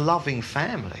them in a loving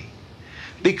family,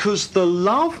 because the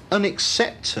love and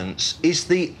acceptance is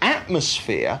the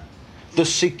atmosphere, the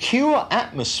secure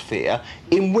atmosphere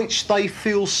in which they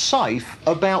feel safe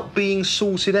about being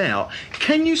sorted out.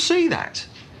 Can you see that?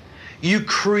 You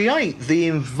create the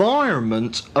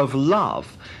environment of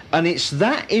love. And it's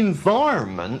that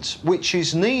environment which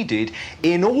is needed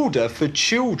in order for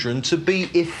children to be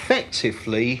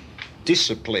effectively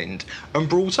disciplined and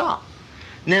brought up.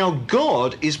 Now,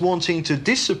 God is wanting to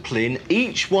discipline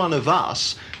each one of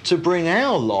us to bring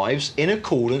our lives in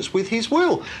accordance with his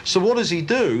will. So what does he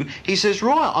do? He says,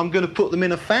 right, I'm going to put them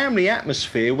in a family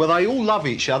atmosphere where they all love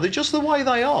each other just the way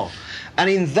they are. And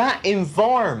in that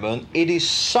environment, it is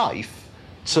safe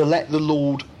to let the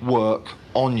Lord work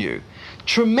on you,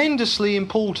 Tremendously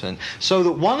important. So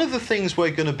that one of the things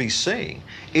we're going to be seeing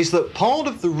is that part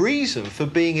of the reason for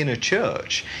being in a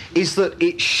church is that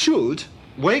it should,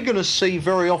 we're going to see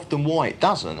very often why it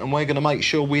doesn't, and we're going to make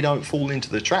sure we don't fall into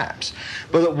the traps.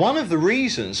 But that one of the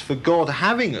reasons for God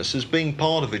having us as being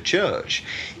part of a church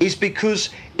is because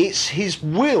it's His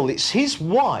will, it's His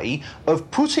way of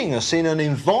putting us in an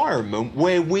environment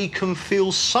where we can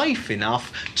feel safe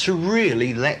enough to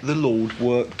really let the Lord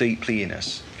work deeply in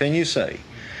us. Can you see?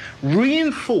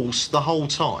 Reinforced the whole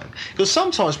time, because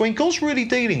sometimes when God's really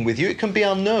dealing with you, it can be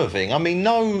unnerving. I mean,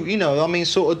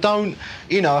 sort of don't,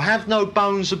 have no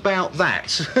bones about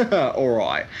that. All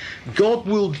right, God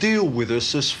will deal with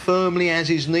us as firmly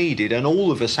as is needed, and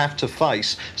all of us have to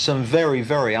face some very,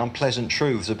 very unpleasant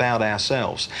truths about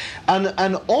ourselves.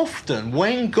 And often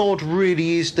when God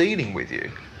really is dealing with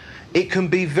you, it can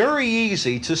be very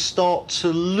easy to start to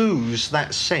lose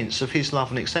that sense of His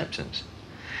love and acceptance.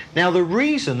 Now, the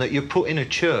reason that you're put in a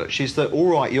church is that, all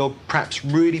right, you're perhaps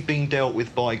really being dealt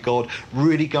with by God,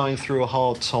 really going through a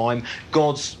hard time.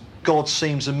 God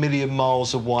seems a million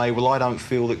miles away. Well, I don't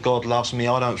feel that God loves me.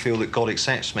 I don't feel that God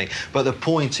accepts me. But the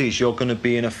point is, you're going to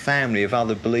be in a family of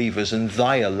other believers, and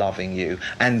they are loving you,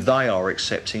 and they are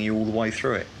accepting you all the way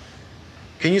through it.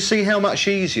 Can you see how much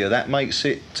easier that makes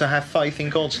it to have faith in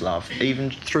God's love,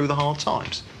 even through the hard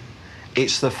times?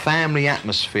 It's the family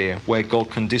atmosphere where God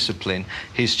can discipline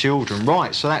His children.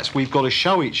 Right, so we've got to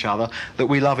show each other that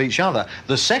we love each other.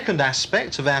 The second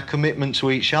aspect of our commitment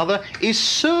to each other is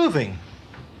serving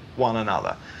one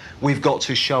another. We've got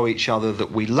to show each other that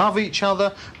we love each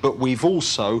other, but we've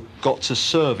also got to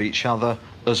serve each other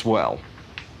as well.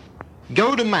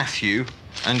 Go to Matthew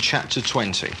and chapter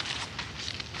 20.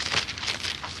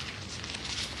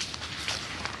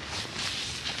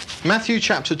 Matthew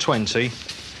chapter 20.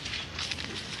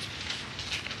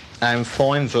 And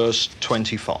find verse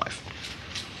 25.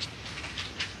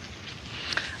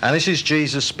 And this is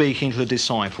Jesus speaking to the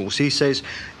disciples. He says,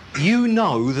 "You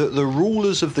know that the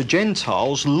rulers of the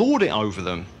Gentiles lord it over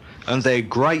them, and their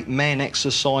great men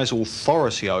exercise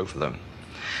authority over them.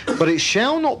 But it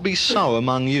shall not be so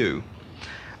among you.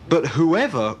 But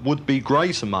whoever would be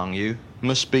great among you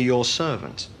must be your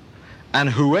servant,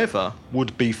 and whoever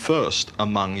would be first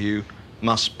among you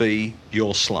must be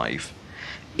your slave.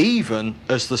 Even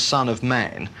as the Son of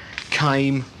Man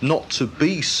came not to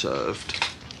be served,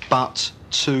 but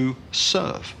to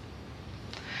serve."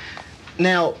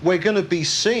 Now, we're going to be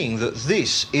seeing that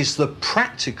this is the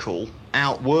practical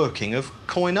outworking of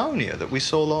koinonia that we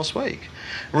saw last week.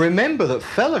 Remember that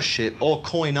fellowship, or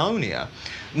koinonia,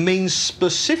 means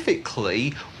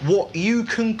specifically what you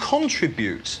can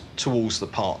contribute towards the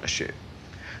partnership.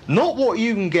 Not what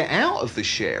you can get out of the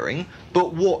sharing,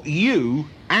 but what you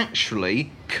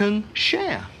actually can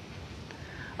share.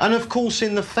 And of course,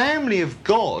 in the family of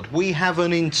God, we have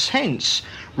an intense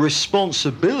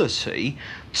responsibility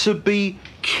to be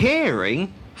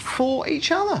caring for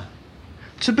each other,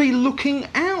 to be looking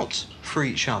out for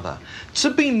each other, to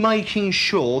be making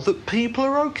sure that people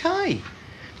are okay.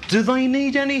 Do they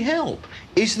need any help?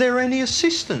 Is there any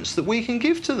assistance that we can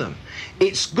give to them?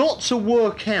 It's got to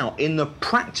work out in the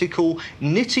practical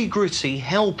nitty-gritty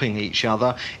helping each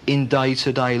other in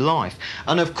day-to-day life.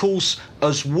 And of course,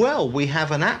 as well, we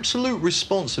have an absolute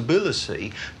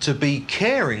responsibility to be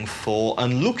caring for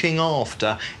and looking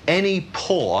after any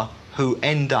poor who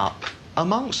end up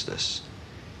amongst us.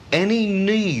 Any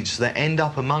needs that end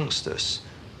up amongst us,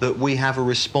 that we have a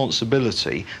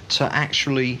responsibility to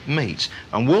actually meet.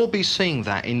 And we'll be seeing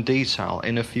that in detail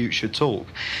in a future talk.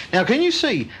 Now, can you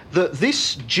see that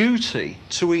this duty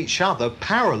to each other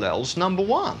parallels number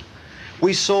one?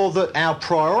 We saw that our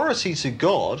priority to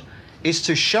God is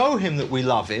to show Him that we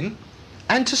love Him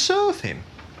and to serve Him,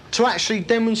 to actually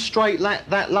demonstrate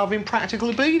that love in practical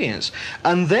obedience.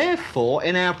 And therefore,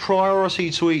 in our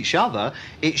priority to each other,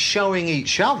 it's showing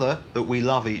each other that we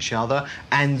love each other,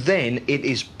 and then it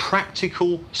is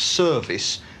practical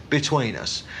service between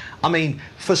us. I mean,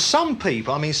 for some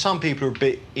people, some people are a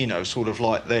bit, sort of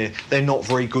like they're not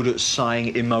very good at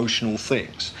saying emotional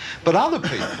things. But other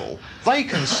people, they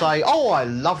can say, "Oh, I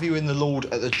love you in the Lord,"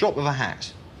 at the drop of a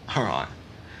hat. All right.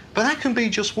 But that can be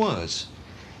just words.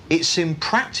 It's in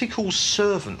practical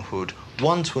servanthood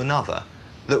one to another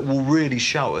that will really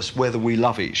show us whether we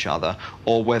love each other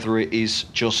or whether it is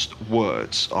just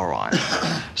words, all right?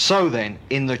 So then,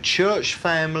 in the church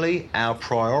family, our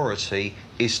priority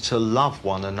is to love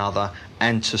one another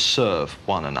and to serve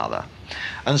one another.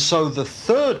 And so the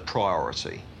third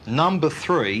priority, number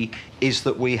 3, is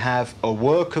that we have a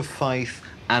work of faith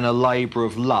and a labour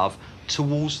of love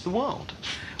towards the world.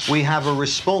 We have a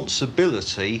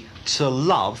responsibility to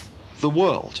love the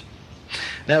world.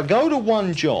 Now go to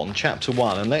 1 John chapter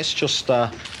 1, and let's just,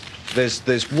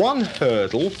 there's one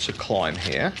hurdle to climb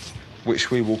here,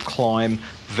 which we will climb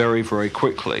very, very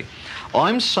quickly.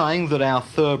 I'm saying that our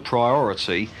third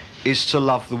priority is to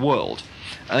love the world.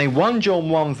 And in 1 John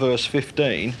 1 verse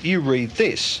 15, you read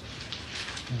this: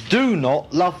 do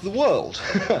not love the world.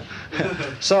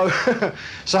 so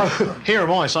here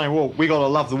am I saying, well, we got to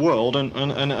love the world,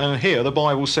 and here the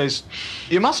Bible says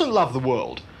you mustn't love the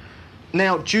world.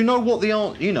 Now, do you know what the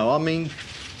answer?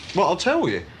 Well, I'll tell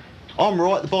you. I'm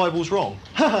right, the Bible's wrong.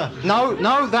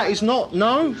 No, that is not.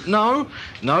 No,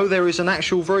 there is an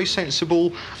actual very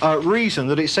sensible reason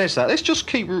that it says that. Let's just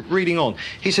keep reading on.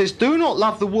 He says, do not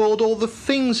love the world or the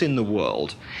things in the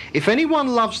world. If anyone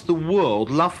loves the world,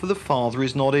 love for the Father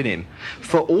is not in him.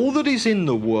 For all that is in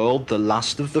the world, the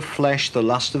lust of the flesh, the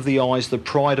lust of the eyes, the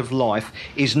pride of life,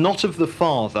 is not of the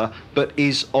Father, but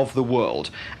is of the world.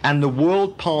 And the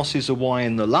world passes away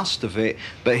in the lust of it,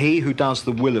 but he who does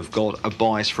the will of God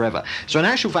abides forever. So in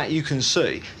actual fact, you can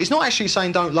see, it's not actually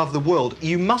saying don't love the world.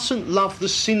 You mustn't love the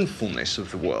sinfulness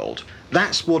of the world.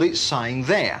 That's what it's saying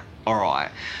there. All right.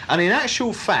 And in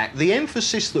actual fact, the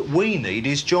emphasis that we need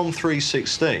is John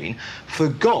 3:16. For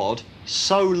God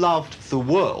so loved the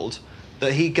world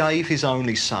that he gave his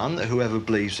only Son, that whoever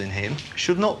believes in him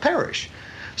should not perish.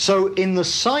 So in the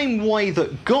same way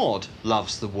that God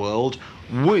loves the world,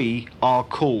 we are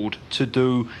called to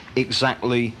do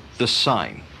exactly the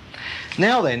same.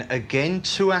 Now then, again,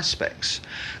 two aspects.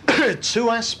 Two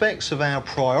aspects of our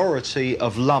priority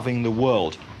of loving the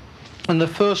world. And the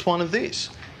first one of this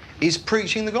is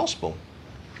preaching the gospel.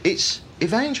 It's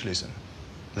evangelism.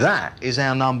 That is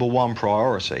our number one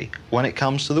priority when it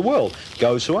comes to the world.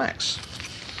 Go to Acts.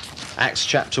 Acts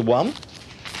chapter 1.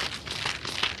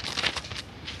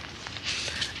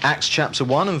 Acts chapter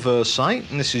 1 and verse 8,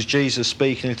 and this is Jesus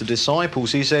speaking to the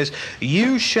disciples. He says,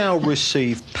 you shall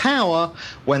receive power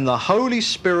when the Holy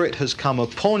Spirit has come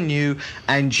upon you,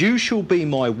 and you shall be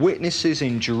my witnesses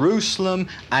in Jerusalem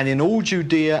and in all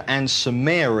Judea and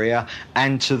Samaria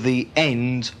and to the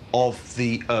end of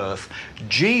the earth.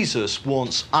 Jesus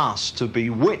wants us to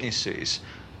be witnesses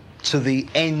to the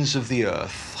ends of the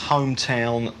earth.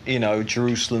 Hometown,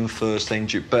 Jerusalem first, then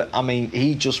but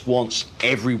he just wants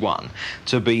everyone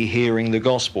to be hearing the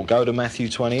gospel. Go to Matthew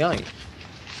 28.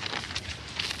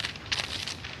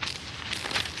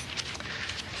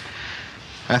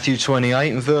 Matthew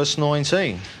 28 and verse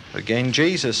 19. Again,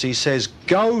 Jesus, he says,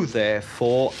 go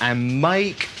therefore and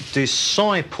make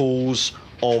disciples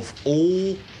of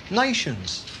all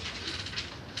nations.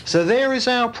 So there is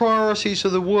our priority to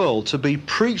the world, to be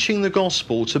preaching the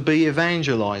gospel, to be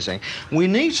evangelizing. We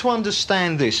need to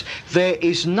understand this. There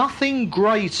is nothing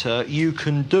greater you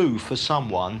can do for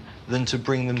someone than to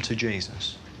bring them to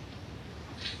Jesus.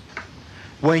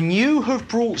 When you have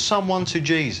brought someone to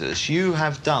Jesus, you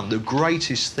have done the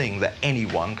greatest thing that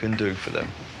anyone can do for them.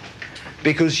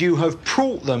 Because you have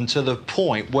brought them to the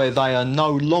point where they are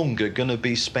no longer going to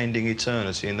be spending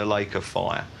eternity in the lake of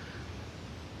fire.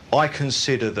 I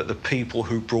consider that the people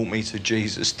who brought me to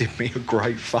Jesus did me a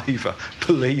great favour,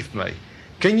 believe me.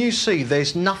 Can you see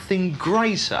there's nothing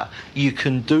greater you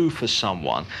can do for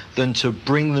someone than to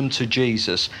bring them to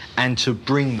Jesus and to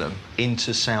bring them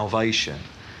into salvation?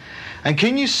 And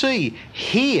can you see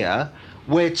here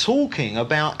we're talking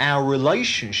about our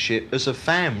relationship as a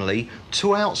family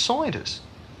to outsiders.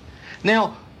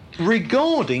 Now,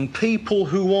 regarding people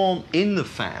who aren't in the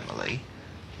family,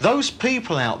 those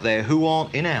people out there who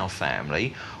aren't in our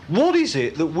family, what is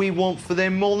it that we want for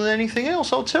them more than anything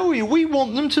else? I'll tell you, we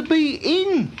want them to be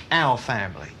in our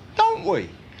family, don't we?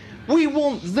 We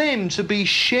want them to be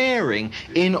sharing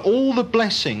in all the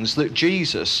blessings that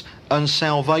Jesus and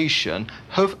salvation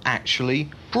have actually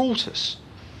brought us.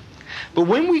 But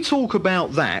when we talk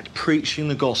about that, preaching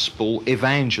the gospel,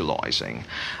 evangelizing,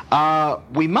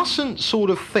 we mustn't sort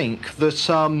of think that,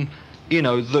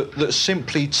 that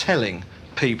simply telling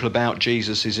people about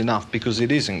Jesus is enough, because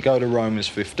it isn't. Go to Romans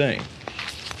 15.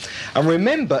 And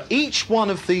remember, each one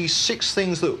of these 6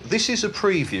 things this is a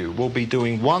preview. We'll be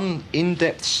doing one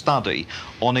in-depth study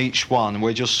on each one.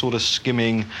 We're just sort of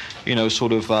skimming,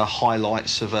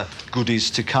 highlights of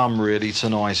goodies to come really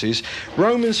tonight is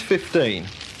Romans 15.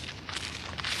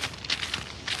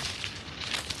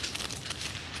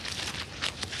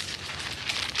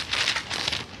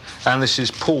 And this is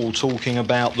Paul talking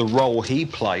about the role he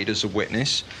played as a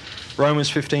witness. Romans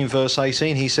 15 verse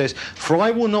 18, he says, "For I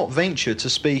will not venture to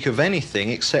speak of anything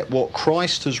except what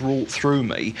Christ has wrought through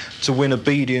me to win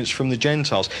obedience from the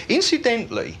Gentiles."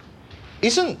 Incidentally,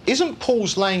 isn't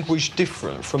Paul's language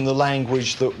different from the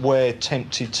language that we're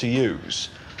tempted to use?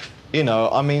 We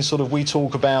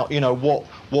talk about,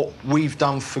 what we've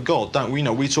done for God, don't we? You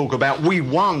know, we talk about we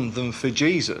won them for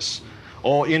Jesus.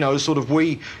 Or, you know, sort of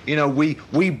we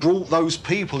brought those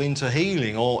people into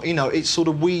healing. Or, you know, it's sort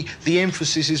of the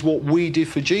emphasis is what we did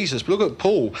for Jesus. But look at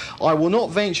Paul. I will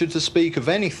not venture to speak of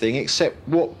anything except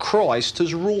what Christ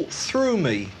has wrought through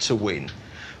me to win.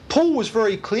 Paul was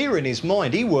very clear in his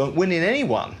mind. He weren't winning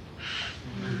anyone.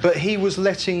 But he was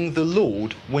letting the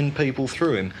Lord win people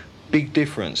through him. Big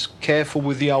difference. Careful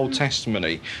with the Old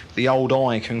Testimony. The old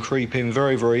eye can creep in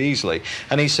very, very easily.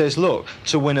 And he says, look,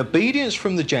 to win obedience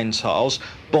from the Gentiles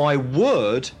by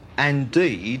word and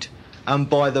deed and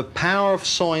by the power of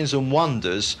signs and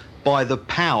wonders, by the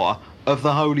power of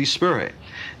the Holy Spirit.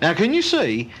 Now, can you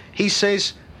see? He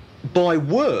says, by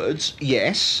words,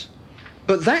 yes,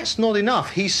 but that's not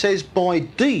enough. He says, by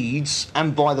deeds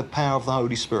and by the power of the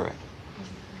Holy Spirit.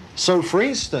 So, for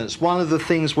instance, one of the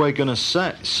things we're going to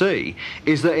see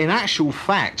is that in actual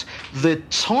fact, the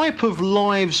type of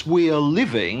lives we are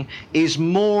living is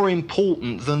more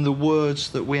important than the words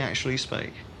that we actually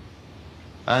speak.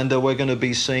 And we're going to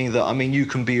be seeing that, I mean, you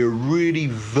can be a really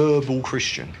verbal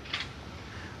Christian,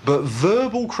 but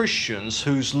verbal Christians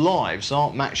whose lives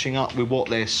aren't matching up with what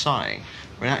they're saying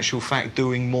are in actual fact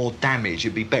doing more damage.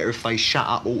 It'd be better if they shut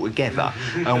up altogether,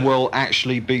 and we'll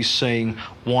actually be seeing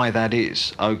why that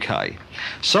is. Okay.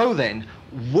 So then,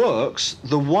 works,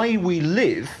 the way we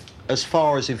live, as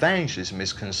far as evangelism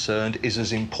is concerned, is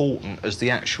as important as the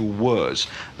actual words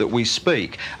that we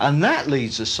speak. And that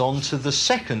leads us on to the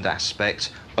second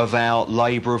aspect of our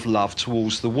labour of love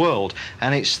towards the world.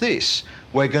 And it's this.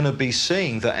 We're going to be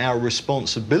seeing that our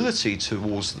responsibility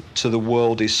to the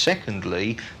world is,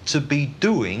 secondly, to be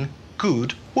doing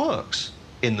good works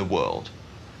in the world.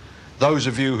 Those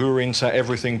of you who are into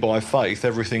everything by faith,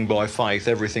 everything by faith,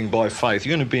 everything by faith,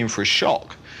 you're going to be in for a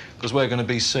shock, because we're going to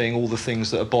be seeing all the things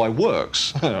that are by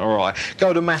works. All right,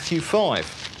 go to Matthew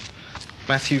 5.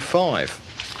 Matthew 5.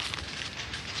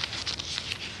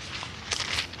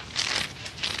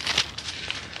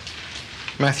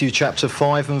 Matthew chapter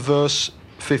 5 and verse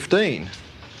 15.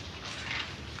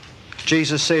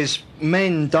 Jesus says,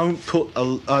 men don't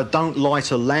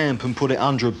light a lamp and put it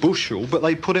under a bushel, but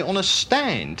they put it on a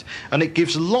stand, and it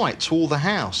gives light to all the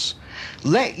house.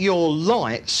 Let your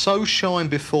light so shine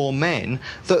before men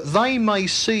that they may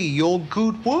see your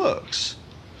good works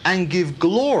and give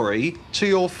glory to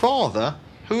your Father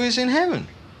who is in heaven.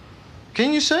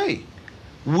 Can you see?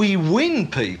 We win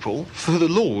people for the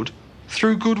Lord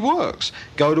through good works.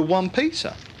 Go to 1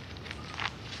 Peter.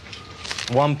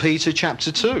 1 Peter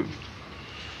chapter 2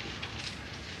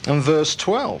 and verse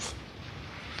 12.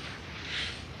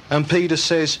 And Peter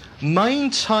says,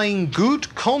 maintain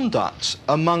good conduct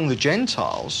among the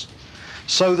Gentiles,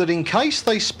 so that in case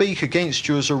they speak against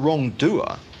you as a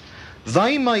wrongdoer,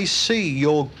 they may see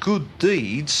your good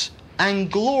deeds and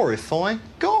glorify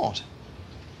God.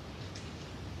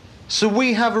 So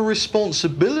we have a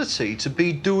responsibility to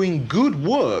be doing good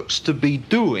works, to be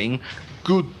doing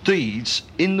good deeds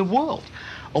in the world.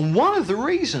 And one of the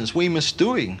reasons we must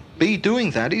be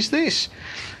doing that is this.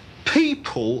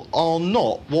 People are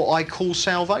not what I call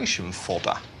salvation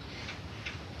fodder.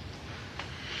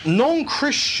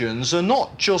 Non-Christians are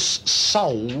not just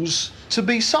souls to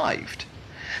be saved.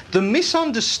 The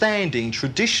misunderstanding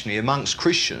traditionally amongst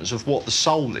Christians of what the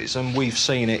soul is, and we've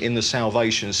seen it in the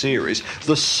Salvation series,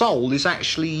 the soul is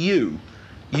actually you,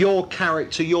 your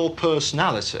character, your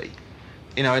personality.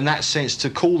 You know, in that sense, to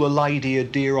call a lady a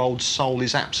dear old soul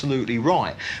is absolutely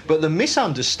right. But the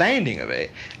misunderstanding of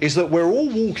it is that we're all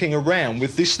walking around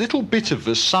with this little bit of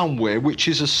us somewhere which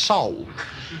is a soul.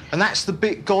 And that's the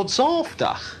bit God's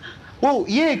after. Well,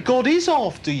 yeah, God is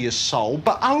after your soul,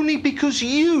 but only because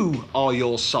you are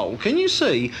your soul. Can you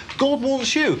see? God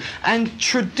wants you. And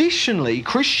traditionally,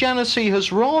 Christianity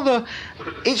has rather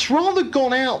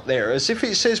gone out there as if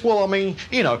it says, well, I mean,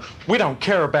 you know, we don't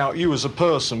care about you as a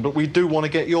person, but we do want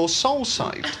to get your soul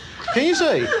saved. Can you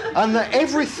see? And that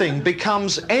everything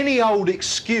becomes any old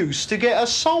excuse to get a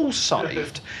soul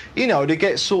saved. You know, to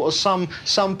get sort of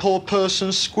some poor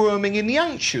person squirming in the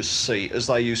anxious seat, as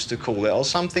they used to call it, or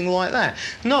something like that.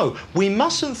 No, we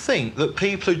mustn't think that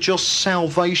people are just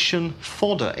salvation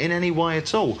fodder in any way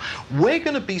at all. We're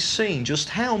going to be seeing just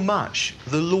how much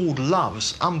the Lord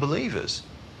loves unbelievers.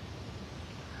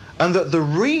 And that the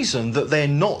reason that they're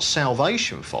not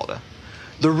salvation fodder,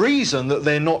 the reason that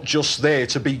they're not just there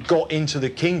to be got into the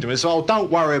kingdom is, oh,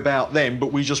 don't worry about them,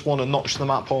 but we just want to notch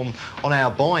them up on our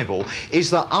Bible,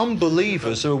 is that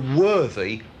unbelievers are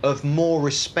worthy of more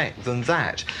respect than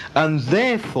that. And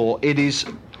therefore, it is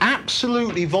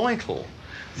absolutely vital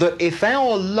that if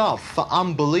our love for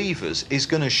unbelievers is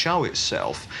going to show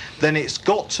itself, then it's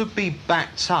got to be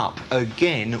backed up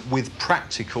again with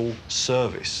practical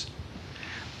service.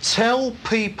 Tell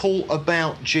people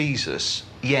about Jesus,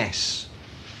 yes.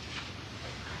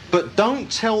 But don't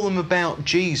tell them about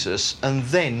Jesus and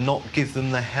then not give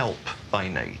them the help they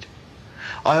need.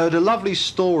 I heard a lovely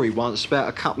story once about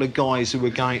a couple of guys who were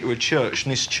going to a church,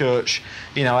 and this church,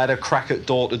 had a crack at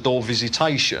door-to-door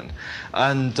visitation,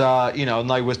 and and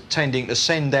they were tending to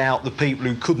send out the people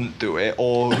who couldn't do it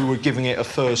or who were giving it a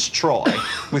first try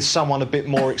with someone a bit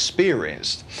more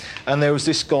experienced. And there was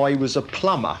this guy who was a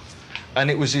plumber, and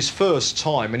it was his first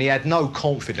time, and he had no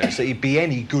confidence that he'd be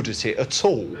any good at it at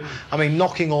all. I mean,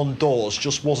 knocking on doors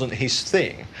just wasn't his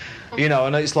thing,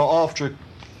 and it's like after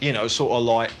he sort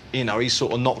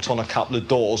of knocked on a couple of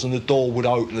doors, and the door would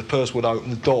open, the person would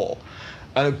open the door,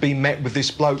 and it'd be met with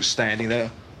this bloke standing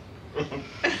there.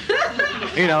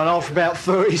 And after about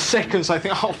 30 seconds, they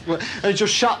think, and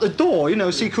just shut the door,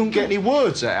 so he couldn't get any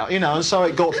words out, and so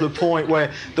it got to the point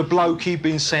where the bloke he'd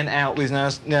been sent out with,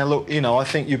 now look, I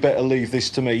think you better leave this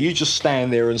to me. You just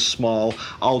stand there and smile,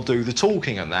 I'll do the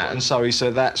talking and that. And so he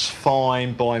said, that's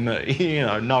fine by me,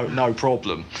 no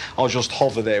problem. I'll just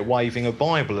hover there waving a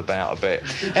Bible about a bit.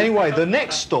 Anyway, the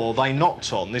next door they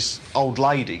knocked on, this old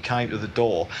lady came to the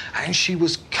door, and she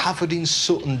was covered in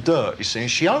soot and dirt, you see,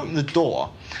 and she opened the door.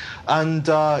 And,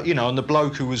 and the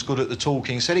bloke who was good at the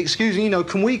talking said, excuse me,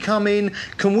 can we come in?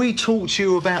 Can we talk to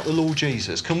you about the Lord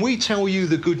Jesus? Can we tell you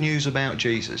the good news about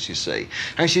Jesus, you see?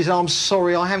 And she said, I'm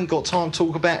sorry, I haven't got time to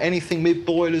talk about anything. My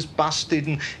boiler's busted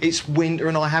and it's winter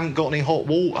and I haven't got any hot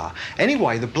water.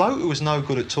 Anyway, the bloke who was no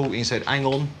good at talking said, hang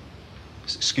on,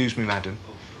 excuse me, madam.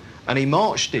 And he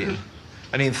marched in.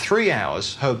 And in 3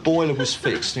 hours, her boiler was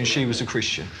fixed and she was a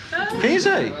Christian. Can you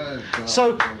see?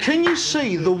 So, can you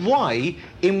see the way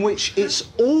in which it's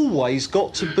always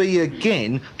got to be,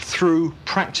 again, through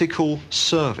practical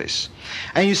service?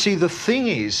 And you see, the thing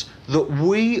is that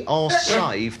we are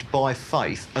saved by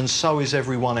faith, and so is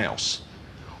everyone else.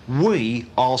 We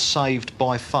are saved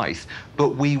by faith,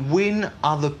 but we win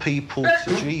other people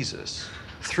to Jesus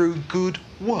through good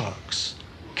works.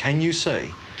 Can you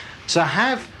see? To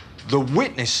have the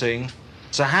witnessing,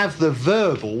 to have the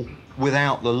verbal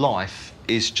without the life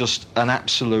is just an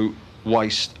absolute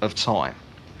waste of time.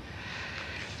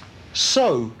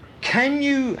 So,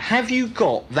 have you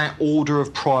got that order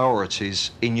of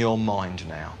priorities in your mind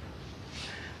now?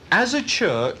 As a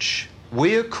church,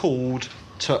 we are called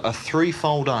to a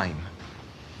threefold aim.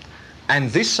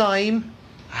 And this aim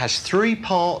has 3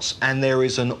 parts, and there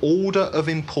is an order of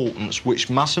importance which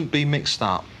mustn't be mixed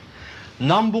up.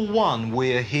 Number 1,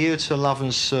 we are here to love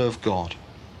and serve God.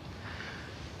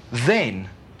 Then,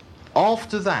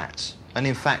 after that, and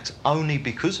in fact only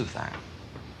because of that,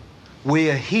 we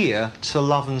are here to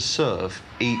love and serve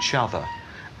each other.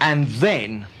 And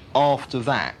then, after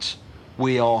that,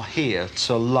 we are here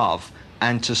to love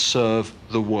and to serve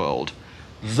the world.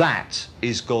 That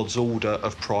is God's order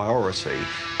of priority,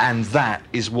 and that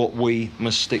is what we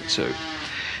must stick to.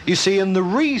 You see, and the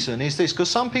reason is this, because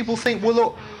some people think, well,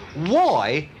 look,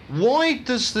 why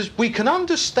does we can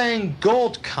understand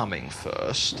God coming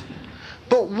first,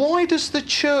 but why does the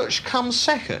church come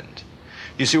second?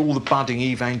 You see, all the budding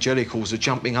evangelicals are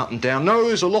jumping up and down. No,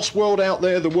 there's a lost world out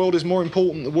there. The world is more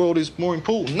important. The world is more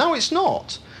important. No, it's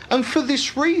not. And for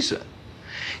this reason.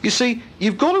 You see,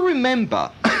 you've got to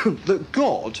remember that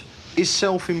God is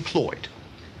self-employed.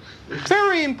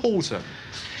 Very important.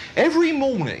 Every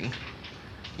morning,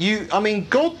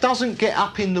 God doesn't get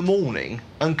up in the morning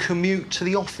and commute to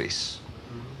the office.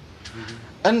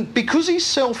 And because he's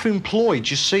self-employed,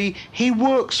 you see, he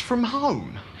works from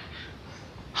home.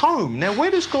 Home. Now,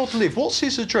 where does God live? What's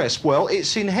his address? Well,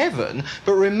 it's in heaven,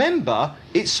 but remember,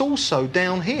 it's also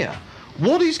down here.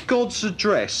 What is God's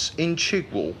address in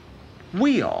Chigwell?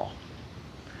 We are.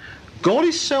 God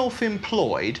is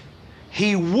self-employed.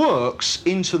 He works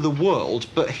into the world,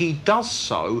 but he does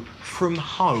so from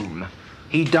home.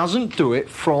 He doesn't do it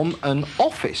from an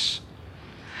office.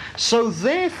 So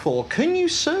therefore, can you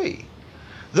see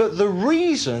that the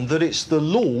reason that it's the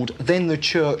Lord, then the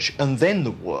church, and then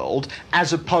the world,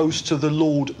 as opposed to the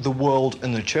Lord, the world,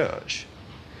 and the church,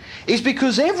 is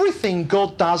because everything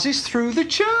God does is through the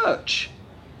church.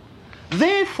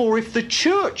 Therefore, if the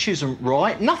church isn't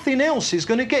right, nothing else is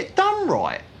going to get done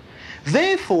right.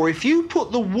 Therefore, if you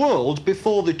put the world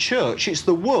before the church, it's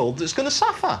the world that's going to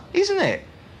suffer, isn't it?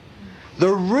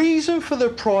 The reason for the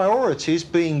priorities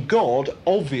being God,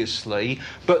 obviously,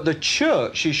 but the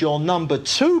church is your number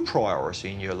 2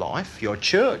 priority in your life, your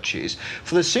churches,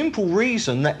 for the simple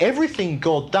reason that everything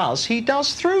God does, he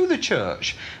does through the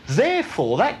church.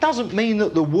 Therefore, that doesn't mean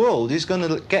that the world is going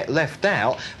to get left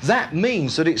out. That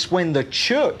means that it's when the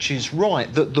church is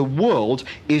right that the world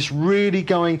is really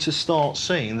going to start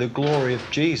seeing the glory of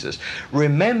Jesus.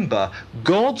 Remember,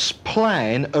 God's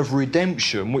plan of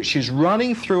redemption, which is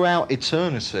running throughout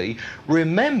eternity,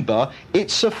 remember,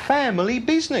 it's a family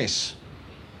business.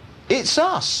 It's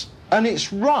us, and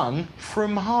it's run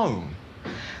from home.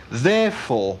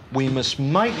 Therefore, we must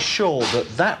make sure that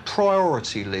that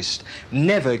priority list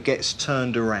never gets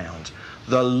turned around.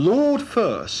 The Lord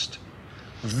first,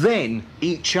 then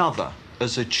each other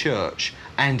as a church,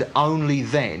 and only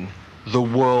then the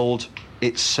world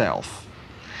itself.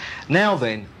 Now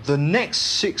then, the next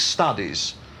 6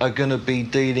 studies are going to be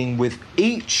dealing with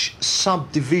each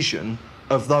subdivision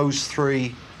of those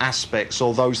 3 aspects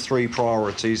or those 3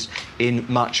 priorities in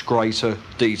much greater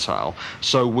detail.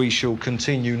 So we shall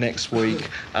continue next week,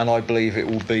 and I believe it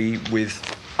will be with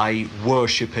a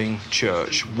worshipping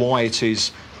church, why it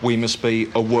is we must be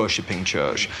a worshipping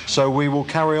church. So we will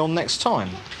carry on next time.